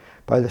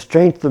 By the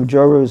strength of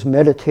Joru's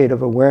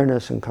meditative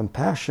awareness and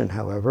compassion,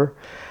 however,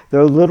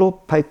 their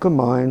little pika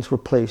minds were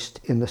placed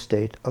in the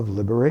state of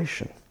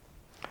liberation.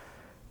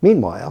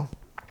 Meanwhile,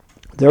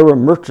 there were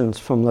merchants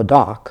from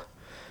Ladakh,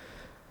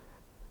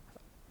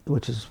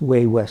 which is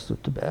way west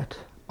of Tibet,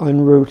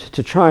 en route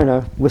to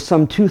China with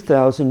some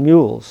 2,000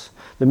 mules.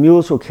 The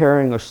mules were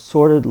carrying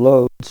assorted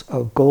loads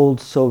of gold,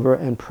 silver,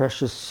 and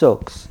precious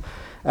silks.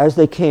 As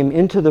they came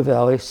into the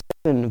valley,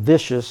 7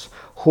 vicious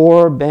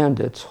Hor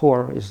bandits,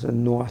 Hor is the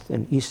north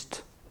and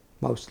east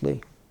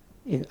mostly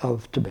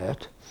of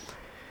Tibet.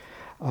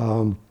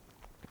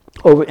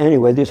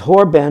 These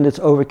Hor bandits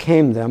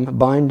overcame them,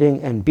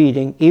 binding and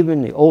beating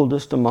even the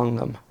oldest among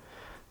them.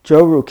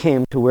 Joru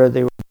came to where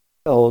they were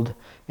held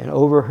and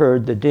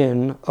overheard the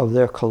din of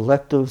their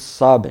collective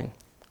sobbing.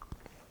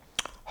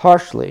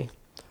 Harshly,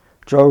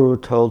 Joru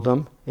told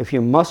them, if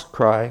you must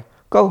cry,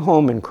 go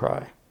home and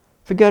cry.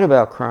 Forget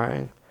about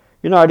crying.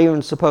 You're not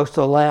even supposed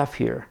to laugh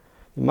here.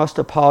 You must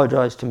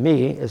apologize to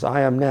me, as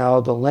I am now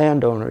the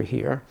landowner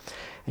here,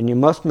 and you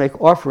must make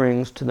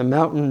offerings to the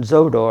mountain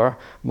Zodor,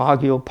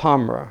 Magyul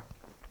Pamra.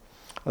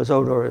 A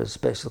Zodor is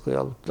basically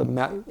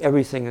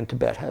everything in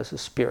Tibet has a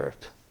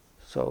spirit.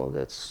 So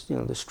that's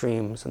the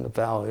streams and the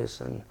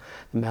valleys and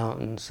the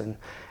mountains,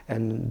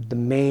 and the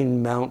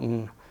main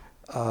mountain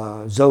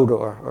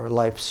Zodor, or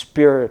life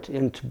spirit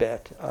in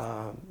Tibet,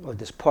 or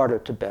this part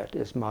of Tibet,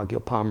 is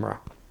Magyul Pamra.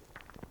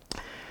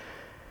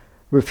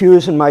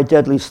 Refuse and my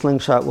deadly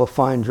slingshot will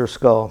find your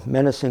skull.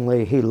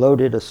 Menacingly, he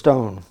loaded a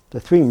stone. The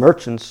 3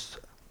 merchants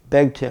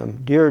begged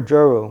him, "Dear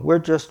Joru, we're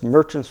just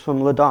merchants from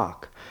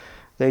Ladakh."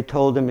 They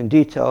told him in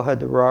detail how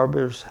the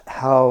robbers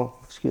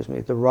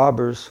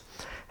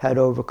had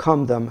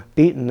overcome them,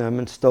 beaten them,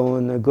 and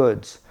stolen their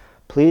goods.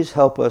 "Please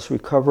help us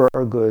recover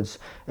our goods,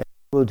 and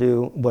we will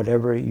do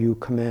whatever you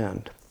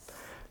command."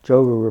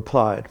 Joru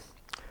replied,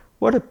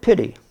 "What a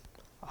pity!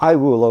 I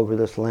rule over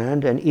this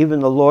land, and even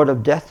the Lord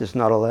of Death is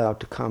not allowed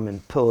to come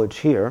and pillage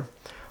here.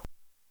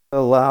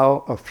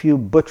 Allow a few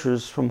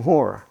butchers from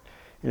Hor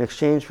in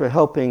exchange for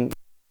helping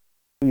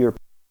your..."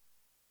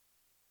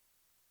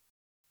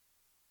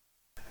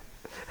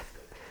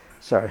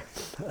 Sorry,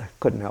 I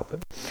couldn't help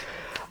it.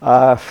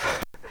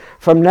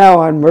 "From now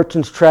on,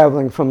 merchants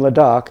traveling from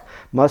Ladakh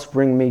must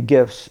bring me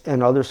gifts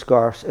and other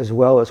scarfs as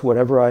well as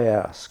whatever I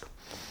ask."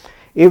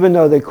 Even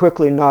though they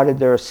quickly nodded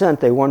their assent,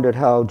 they wondered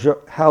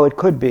how it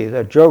could be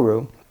that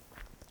Joru,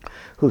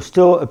 who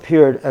still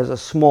appeared as a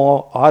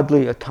small,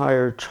 oddly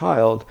attired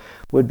child,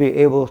 would be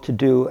able to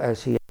do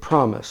as he had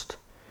promised.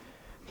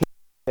 He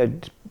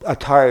had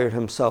attired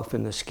himself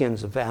in the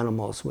skins of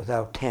animals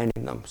without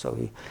tanning them, so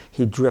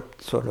he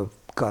dripped sort of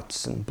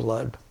guts and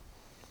blood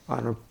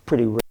on a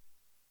pretty... He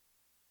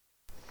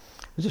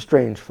was a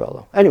strange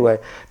fellow. Anyway,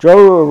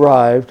 Joru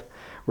arrived,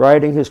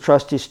 riding his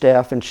trusty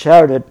staff, and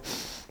shouted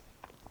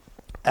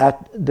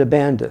at the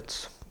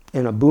bandits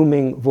in a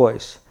booming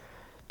voice,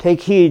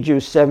 "Take heed,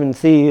 you 7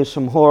 thieves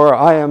from Hor,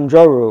 I am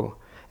Joru,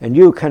 and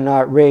you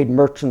cannot raid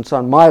merchants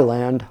on my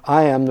land.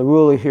 I am the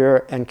ruler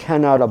here and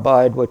cannot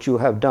abide what you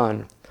have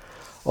done."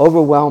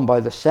 Overwhelmed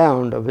by the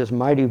sound of his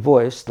mighty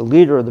voice, the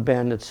leader of the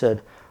bandits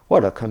said,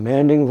 "What a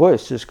commanding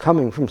voice is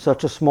coming from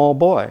such a small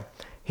boy.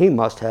 He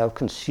must have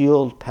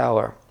concealed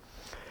power."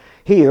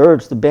 He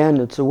urged the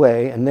bandits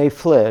away, and they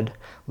fled,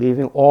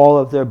 leaving all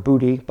of their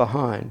booty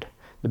behind.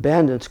 The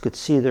bandits could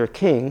see their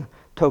king,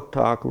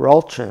 Toktok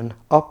Rilchen,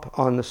 up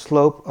on the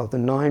slope of the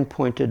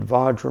 9-pointed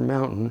Vajra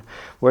mountain,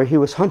 where he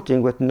was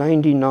hunting with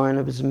 99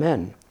 of his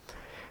men.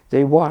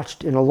 They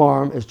watched in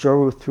alarm as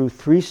Joru threw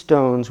 3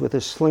 stones with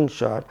his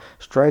slingshot,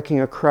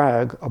 striking a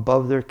crag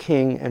above their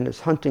king and his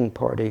hunting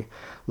party,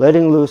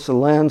 letting loose a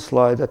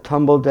landslide that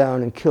tumbled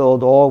down and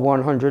killed all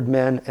 100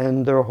 men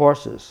and their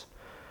horses.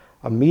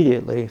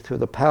 Immediately, through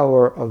the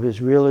power of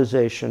his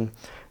realization,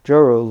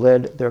 Joru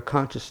led their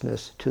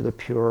consciousness to the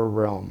pure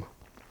realm.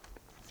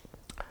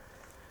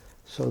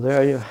 So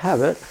there you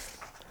have it.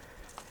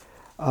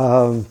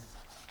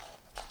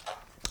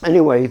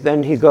 Anyway,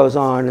 then he goes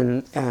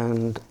on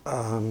and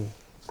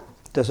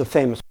there's a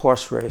famous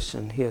horse race,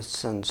 and he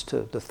ascends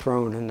to the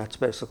throne, and that's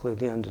basically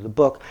the end of the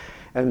book.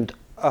 And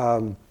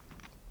I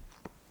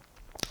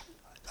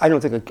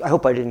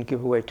hope I didn't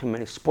give away too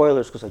many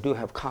spoilers, because I do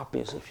have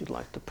copies if you'd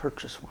like to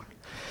purchase one.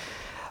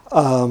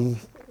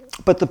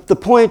 But the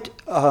point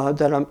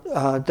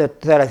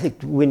that I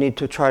think we need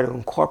to try to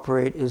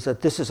incorporate is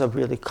that this is a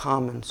really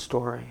common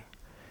story.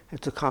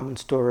 It's a common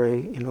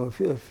story, if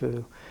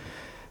you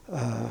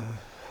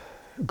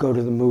go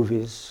to the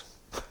movies,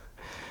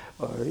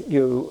 or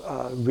you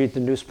read the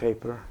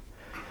newspaper,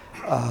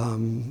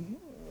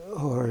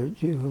 or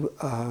you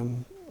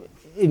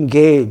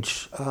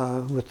engage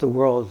with the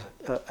world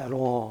at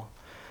all.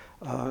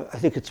 I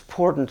think it's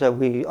important that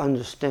we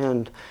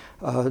understand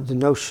the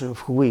notion of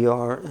who we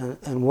are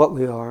and what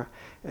we are,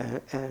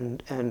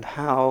 and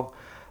how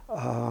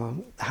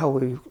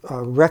we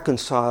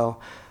reconcile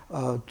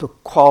the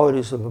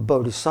qualities of a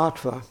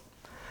bodhisattva,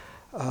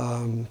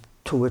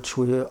 to which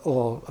we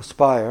all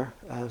aspire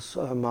as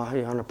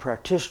Mahayana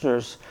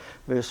practitioners.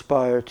 We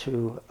aspire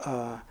to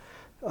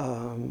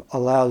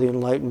allow the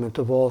enlightenment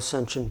of all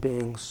sentient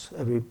beings,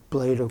 every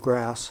blade of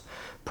grass,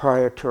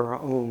 prior to our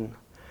own.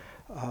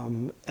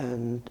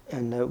 And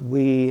that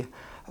we,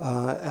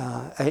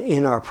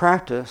 in our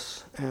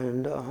practice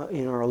and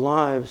in our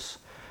lives,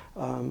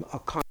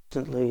 are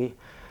constantly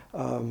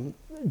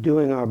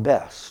doing our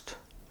best,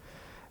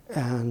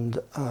 and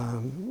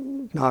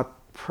not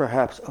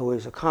perhaps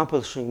always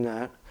accomplishing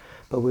that,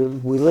 but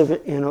we live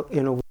in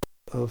a world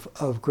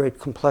of great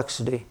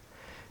complexity,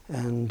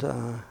 and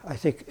I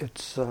think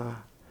it's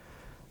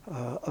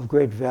of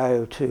great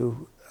value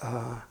to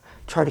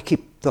try to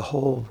keep the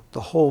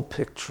whole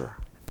picture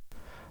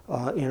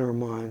in our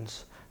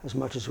minds as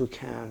much as we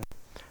can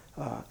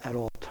at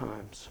all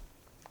times.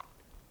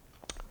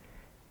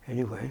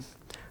 Anyway,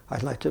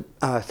 I'd like to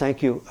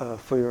thank you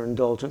for your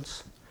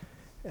indulgence,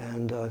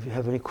 and if you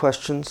have any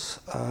questions,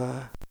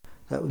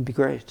 that would be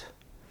great.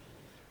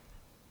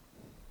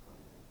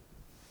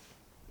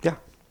 Yeah?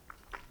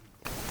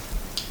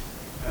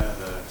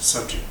 The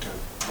subject of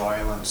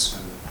violence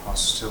and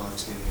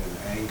hostility and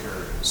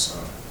anger is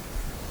on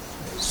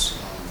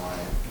my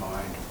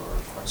mind for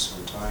quite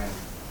some time.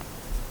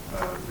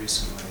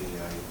 Recently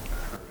I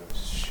heard a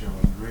show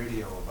on the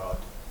radio about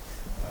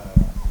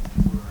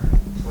where a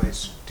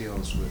place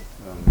deals with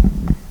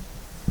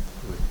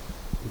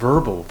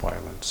verbal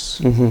violence,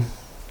 with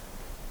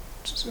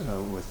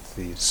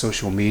the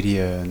social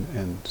media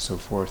and so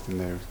forth, and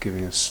they're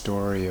giving a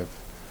story of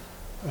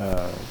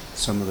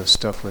some of the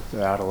stuff with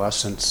the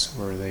adolescents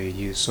where they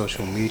use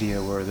social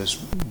media, where this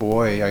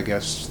boy, I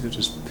guess,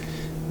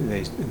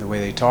 the way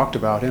they talked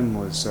about him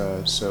was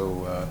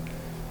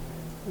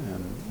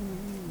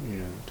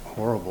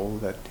horrible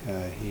that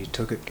he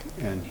took it,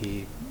 and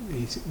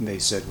they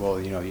said,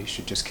 well, you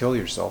should just kill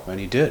yourself, and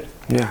he did.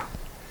 Yeah.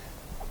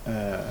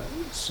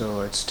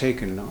 So it's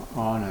taken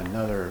on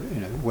another,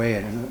 in a way,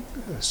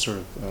 a sort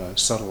of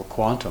subtle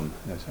quantum,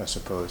 I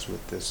suppose,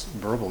 with this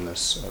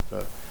verbalness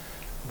of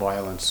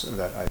violence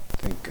that I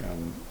think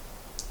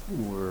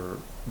we're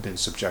been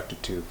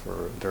subjected to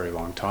for a very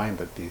long time,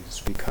 but it's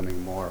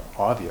becoming more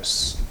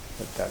obvious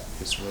that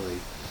is really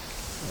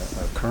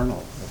a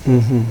kernel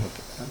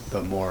of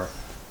the more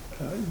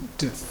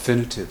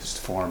definitive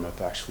form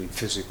of actually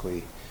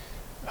physically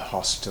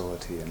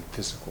hostility and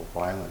physical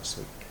violence.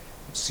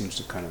 It seems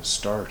to kind of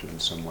start in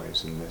some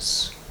ways in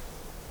this,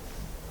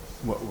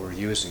 what we're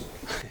using.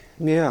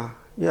 Yeah,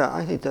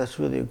 I think that's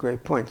really a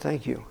great point.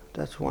 Thank you.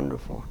 That's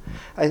wonderful.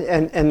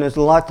 And there's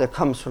a lot that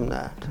comes from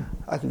that.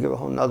 I could give a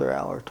whole nother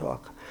hour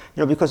talk.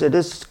 Because it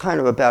is kind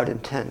of about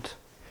intent.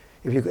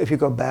 If you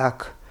go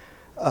back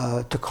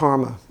to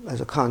karma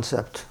as a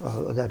concept,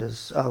 that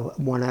is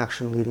one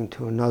action leading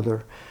to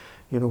another,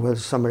 whether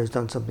somebody's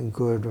done something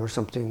good or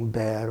something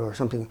bad, or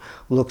something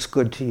looks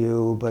good to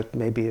you, but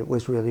maybe it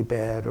was really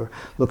bad, or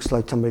looks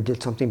like somebody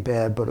did something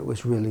bad, but it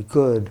was really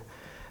good.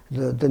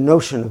 The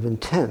notion of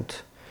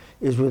intent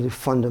is really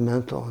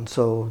fundamental, and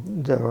so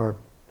there are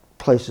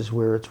places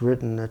where it's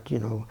written that,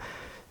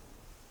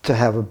 to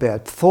have a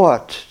bad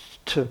thought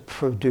to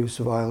produce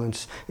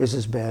violence is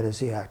as bad as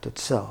the act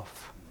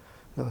itself.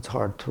 It's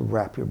hard to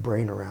wrap your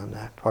brain around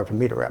that, hard for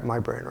me to wrap my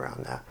brain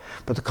around that,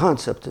 but the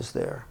concept is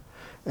there.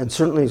 And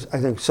certainly, I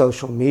think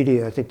social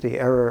media, I think the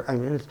error,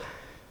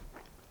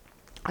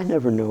 I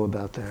never knew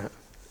about that.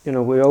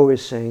 We're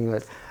always saying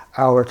that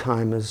our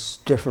time is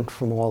different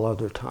from all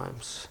other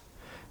times.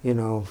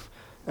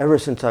 Ever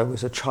since I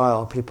was a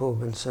child, people have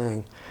been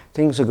saying,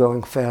 things are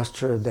going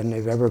faster than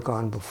they've ever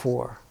gone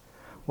before.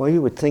 Well,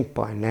 you would think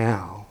by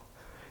now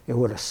it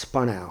would have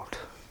spun out.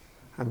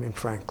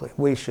 Frankly,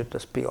 we should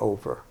just be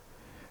over.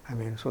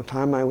 So the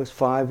time I was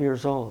 5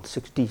 years old,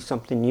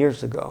 60-something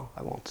years ago,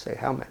 I won't say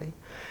how many,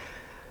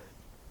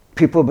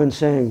 people have been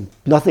saying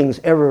nothing's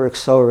ever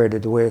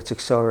accelerated the way it's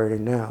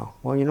accelerating now.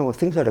 Well,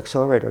 things that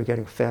accelerate are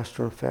getting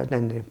faster and faster,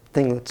 and the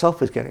thing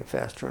itself is getting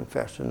faster and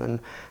faster. And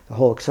then the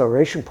whole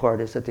acceleration part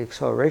is that the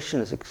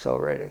acceleration is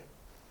accelerating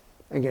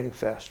and getting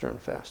faster and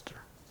faster.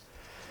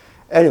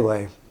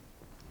 Anyway,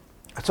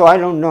 so I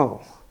don't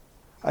know,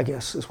 I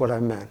guess is what I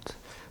meant.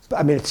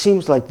 But, it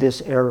seems like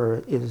this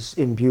era is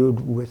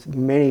imbued with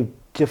many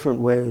different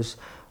ways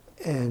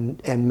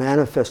and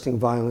manifesting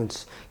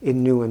violence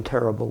in new and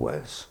terrible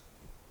ways.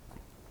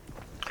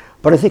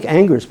 But I think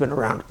anger's been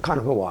around kind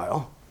of a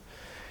while,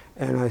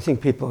 and I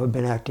think people have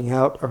been acting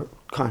out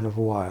kind of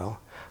a while.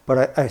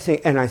 But I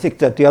think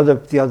that the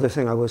other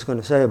thing I was going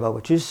to say about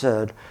what you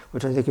said,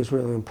 which I think is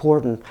really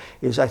important,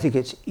 is I think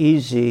it's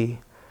easy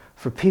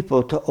for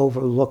people to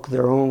overlook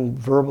their own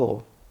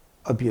verbal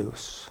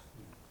abuse.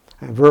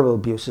 And verbal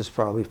abuse is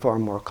probably far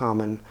more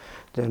common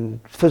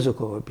than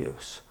physical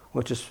abuse,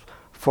 which is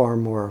far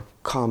more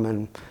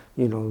common,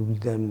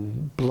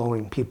 than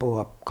blowing people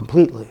up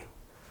completely.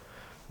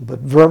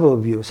 But verbal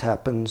abuse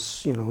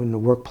happens, in the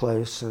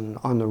workplace and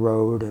on the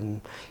road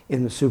and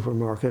in the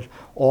supermarket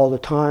all the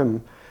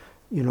time.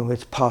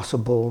 It's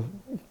possible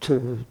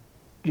to,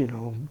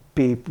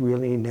 be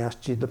really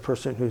nasty to the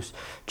person who's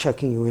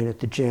checking you in at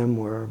the gym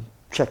or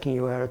checking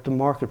you out at the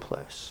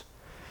marketplace.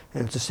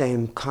 And it's the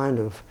same kind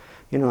of,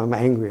 I'm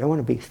angry. I want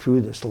to be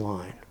through this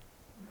line.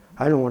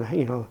 I don't want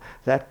to,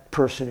 that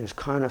person is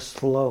kind of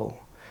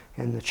slow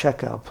in the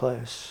checkout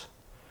place.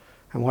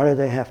 And why do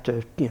they have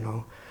to,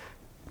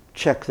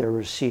 check their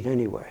receipt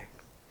anyway?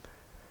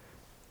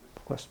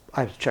 Of course,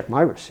 I have to check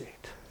my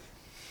receipt.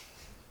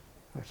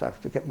 I have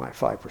to get my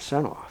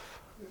 5% off.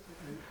 I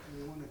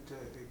wanted to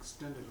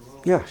extend it a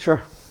little bit.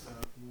 Sure.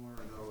 More,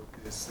 though,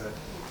 is that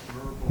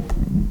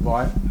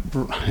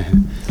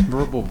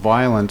verbal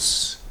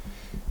violence,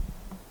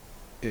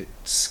 it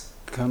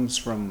comes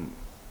from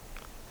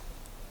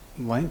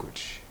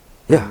language.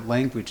 Yeah. And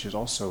language is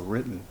also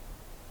written.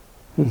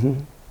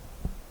 Mm-hmm.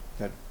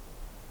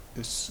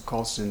 This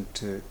calls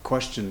into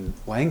question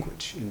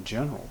language in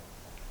general.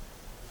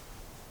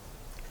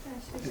 Can I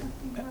say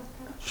something about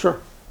that?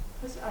 Sure.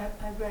 Because I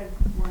read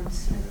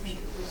once, I think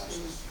it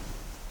was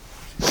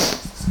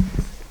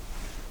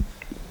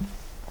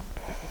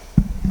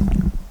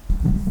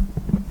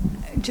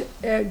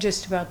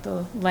just about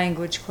the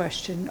language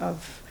question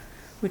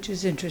which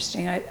is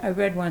interesting. I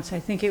read once, I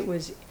think it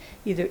was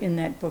either in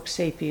that book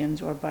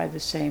Sapiens or by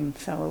the same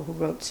fellow who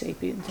wrote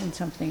Sapiens and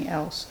something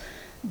else,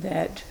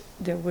 that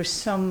there was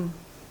some,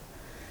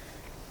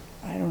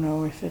 I don't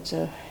know if it's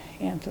a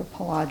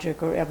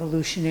anthropologic or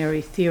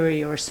evolutionary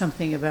theory or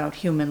something about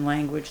human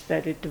language,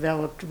 that it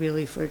developed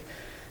really for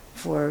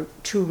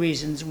two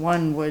reasons.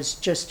 One was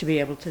just to be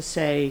able to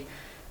say,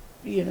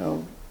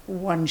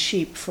 one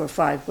sheep for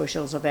 5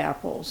 bushels of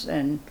apples,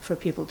 and for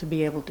people to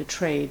be able to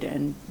trade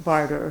and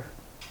barter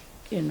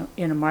in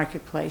a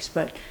marketplace,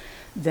 but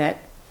that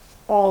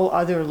all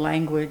other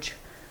language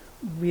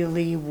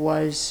really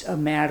was a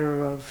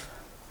matter of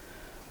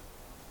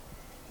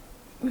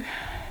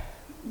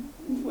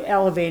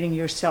elevating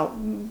yourself,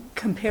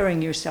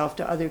 comparing yourself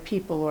to other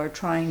people, or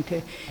trying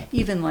to,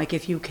 even like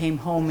if you came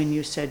home and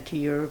you said to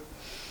your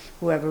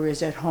whoever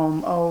is at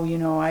home, oh, you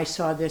know, I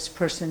saw this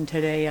person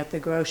today at the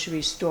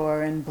grocery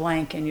store and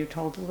blank, and you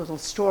told a little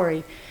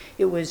story.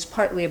 It was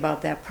partly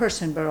about that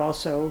person, but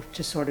also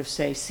to sort of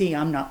say, see,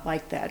 I'm not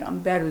like that, I'm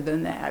better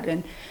than that,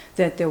 and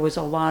that there was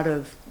a lot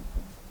of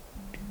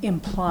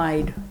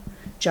implied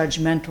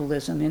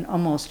judgmentalism in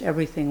almost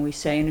everything we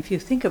say. And if you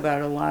think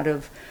about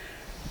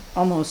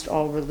almost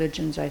all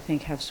religions, I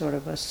think, have sort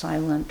of a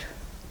silent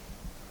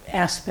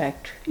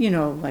aspect, you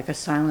know, like a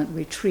silent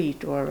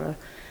retreat, or a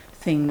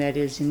thing that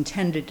is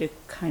intended to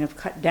kind of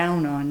cut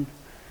down on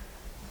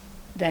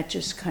that,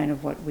 just kind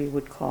of what we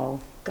would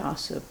call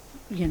gossip,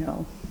 you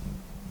know.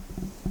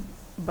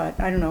 But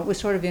I don't know, it was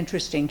sort of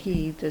interesting.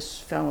 This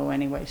fellow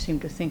anyway,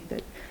 seemed to think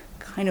that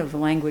kind of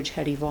language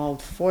had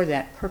evolved for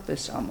that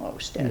purpose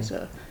almost, as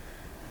a...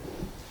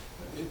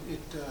 I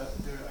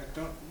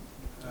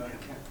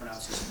can't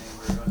pronounce his name,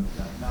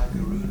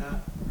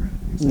 Nagarjuna?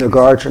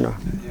 Nagarjuna.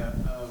 Yeah,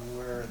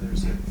 where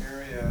there's an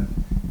area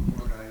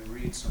what I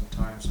read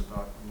sometimes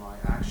about my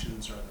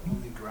actions are the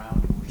only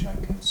ground on which I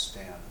can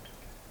stand.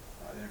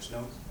 There's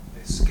no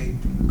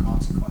escape from the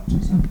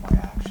consequences of my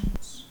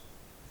actions.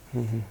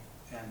 Mm-hmm.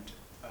 And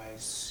I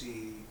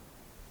see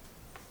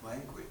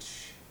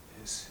language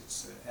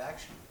it's an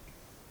action.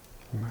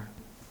 Right.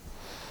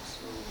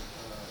 So,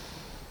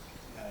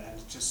 and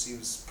it just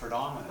seems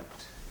predominant.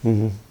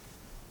 Mm-hmm.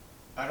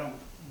 I don't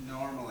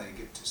normally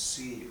get to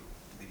see you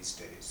these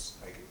days.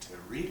 I get to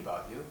read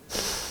about you.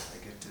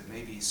 I get to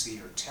maybe see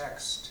your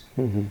text.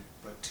 Mm-hmm.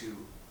 But to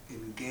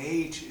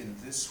engage in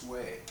this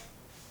way,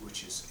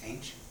 which is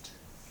ancient,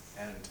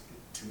 and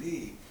to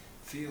me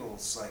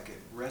feels like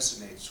it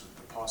resonates with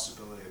the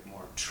possibility of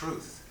more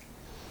truth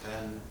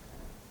than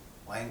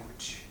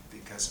language,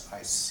 because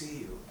I see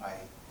you, I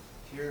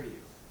hear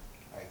you,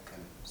 I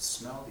can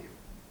smell you.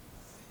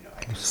 You know,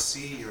 I can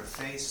see your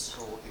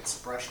facial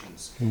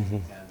expressions Mm-hmm.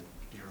 and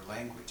your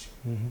language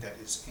Mm-hmm. that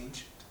is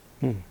ancient.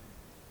 Mm.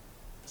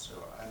 So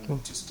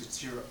Cool.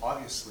 you're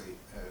obviously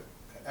an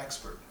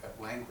expert at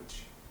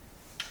language.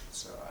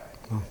 So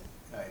Oh.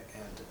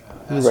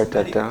 and You write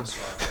that down. So,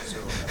 but,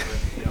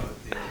 you know,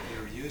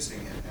 you're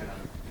using it,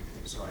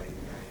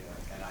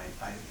 and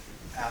I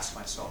ask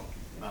myself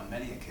on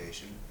many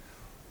occasions,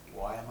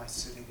 why am I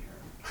sitting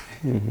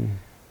here? Mm-hmm.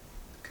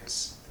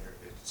 Because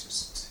it's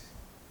just, so.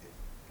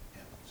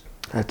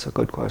 That's a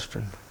good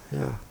question.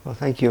 Yeah. Well,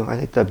 thank you. I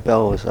think that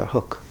bell is a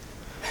hook.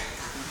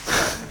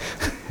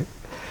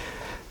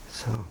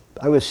 So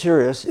I was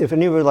serious. If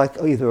any would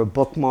like either a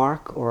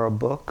bookmark or a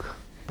book,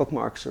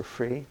 bookmarks are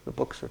free. The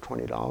books are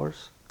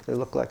 $20. They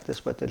look like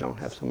this, but they don't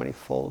have so many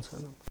folds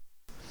in them.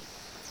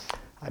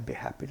 I'd be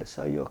happy to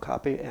sell you a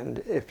copy. And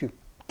if you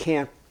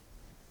can't,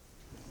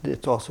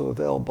 it's also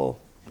available.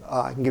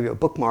 I can give you a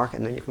bookmark,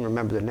 and then you can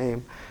remember the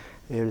name.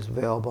 It is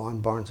available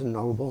on Barnes &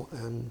 Noble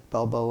and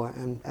Balboa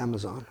and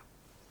Amazon.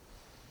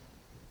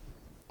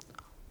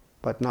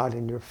 But not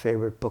in your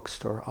favorite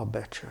bookstore, I'll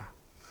bet you.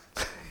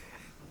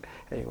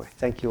 Anyway,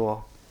 thank you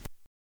all.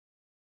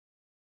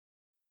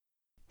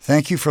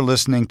 Thank you for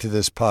listening to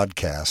this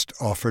podcast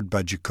offered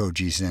by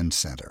Jikoji Zen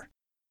Center.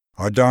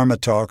 Our Dharma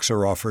talks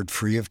are offered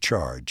free of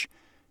charge,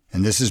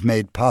 and this is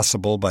made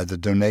possible by the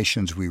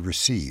donations we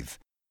receive.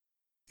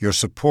 Your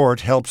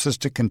support helps us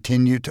to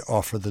continue to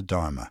offer the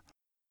Dharma.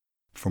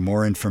 For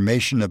more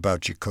information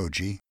about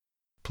Jikoji,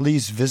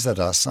 please visit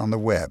us on the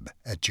web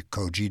at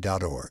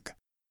jikoji.org.